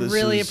 everyone. I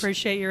really is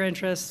appreciate your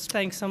interest.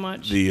 Thanks so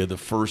much. the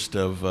first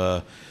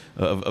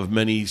of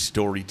many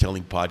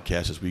storytelling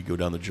podcasts as we go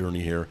down the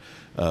journey here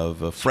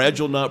of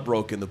Fragile Not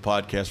Broken, the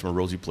podcast from A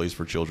Rosy Place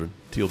for Children.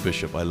 Teal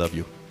Bishop, I love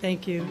you.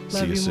 Thank you. See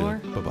Love you you soon. more.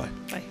 Bye-bye.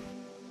 Bye.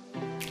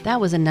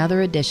 That was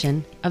another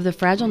edition of the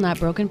Fragile Not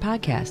Broken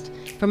podcast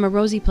from A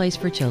Rosy Place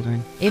for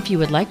Children. If you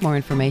would like more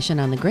information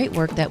on the great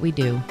work that we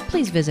do,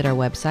 please visit our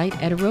website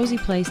at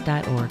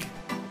arosyplace.org.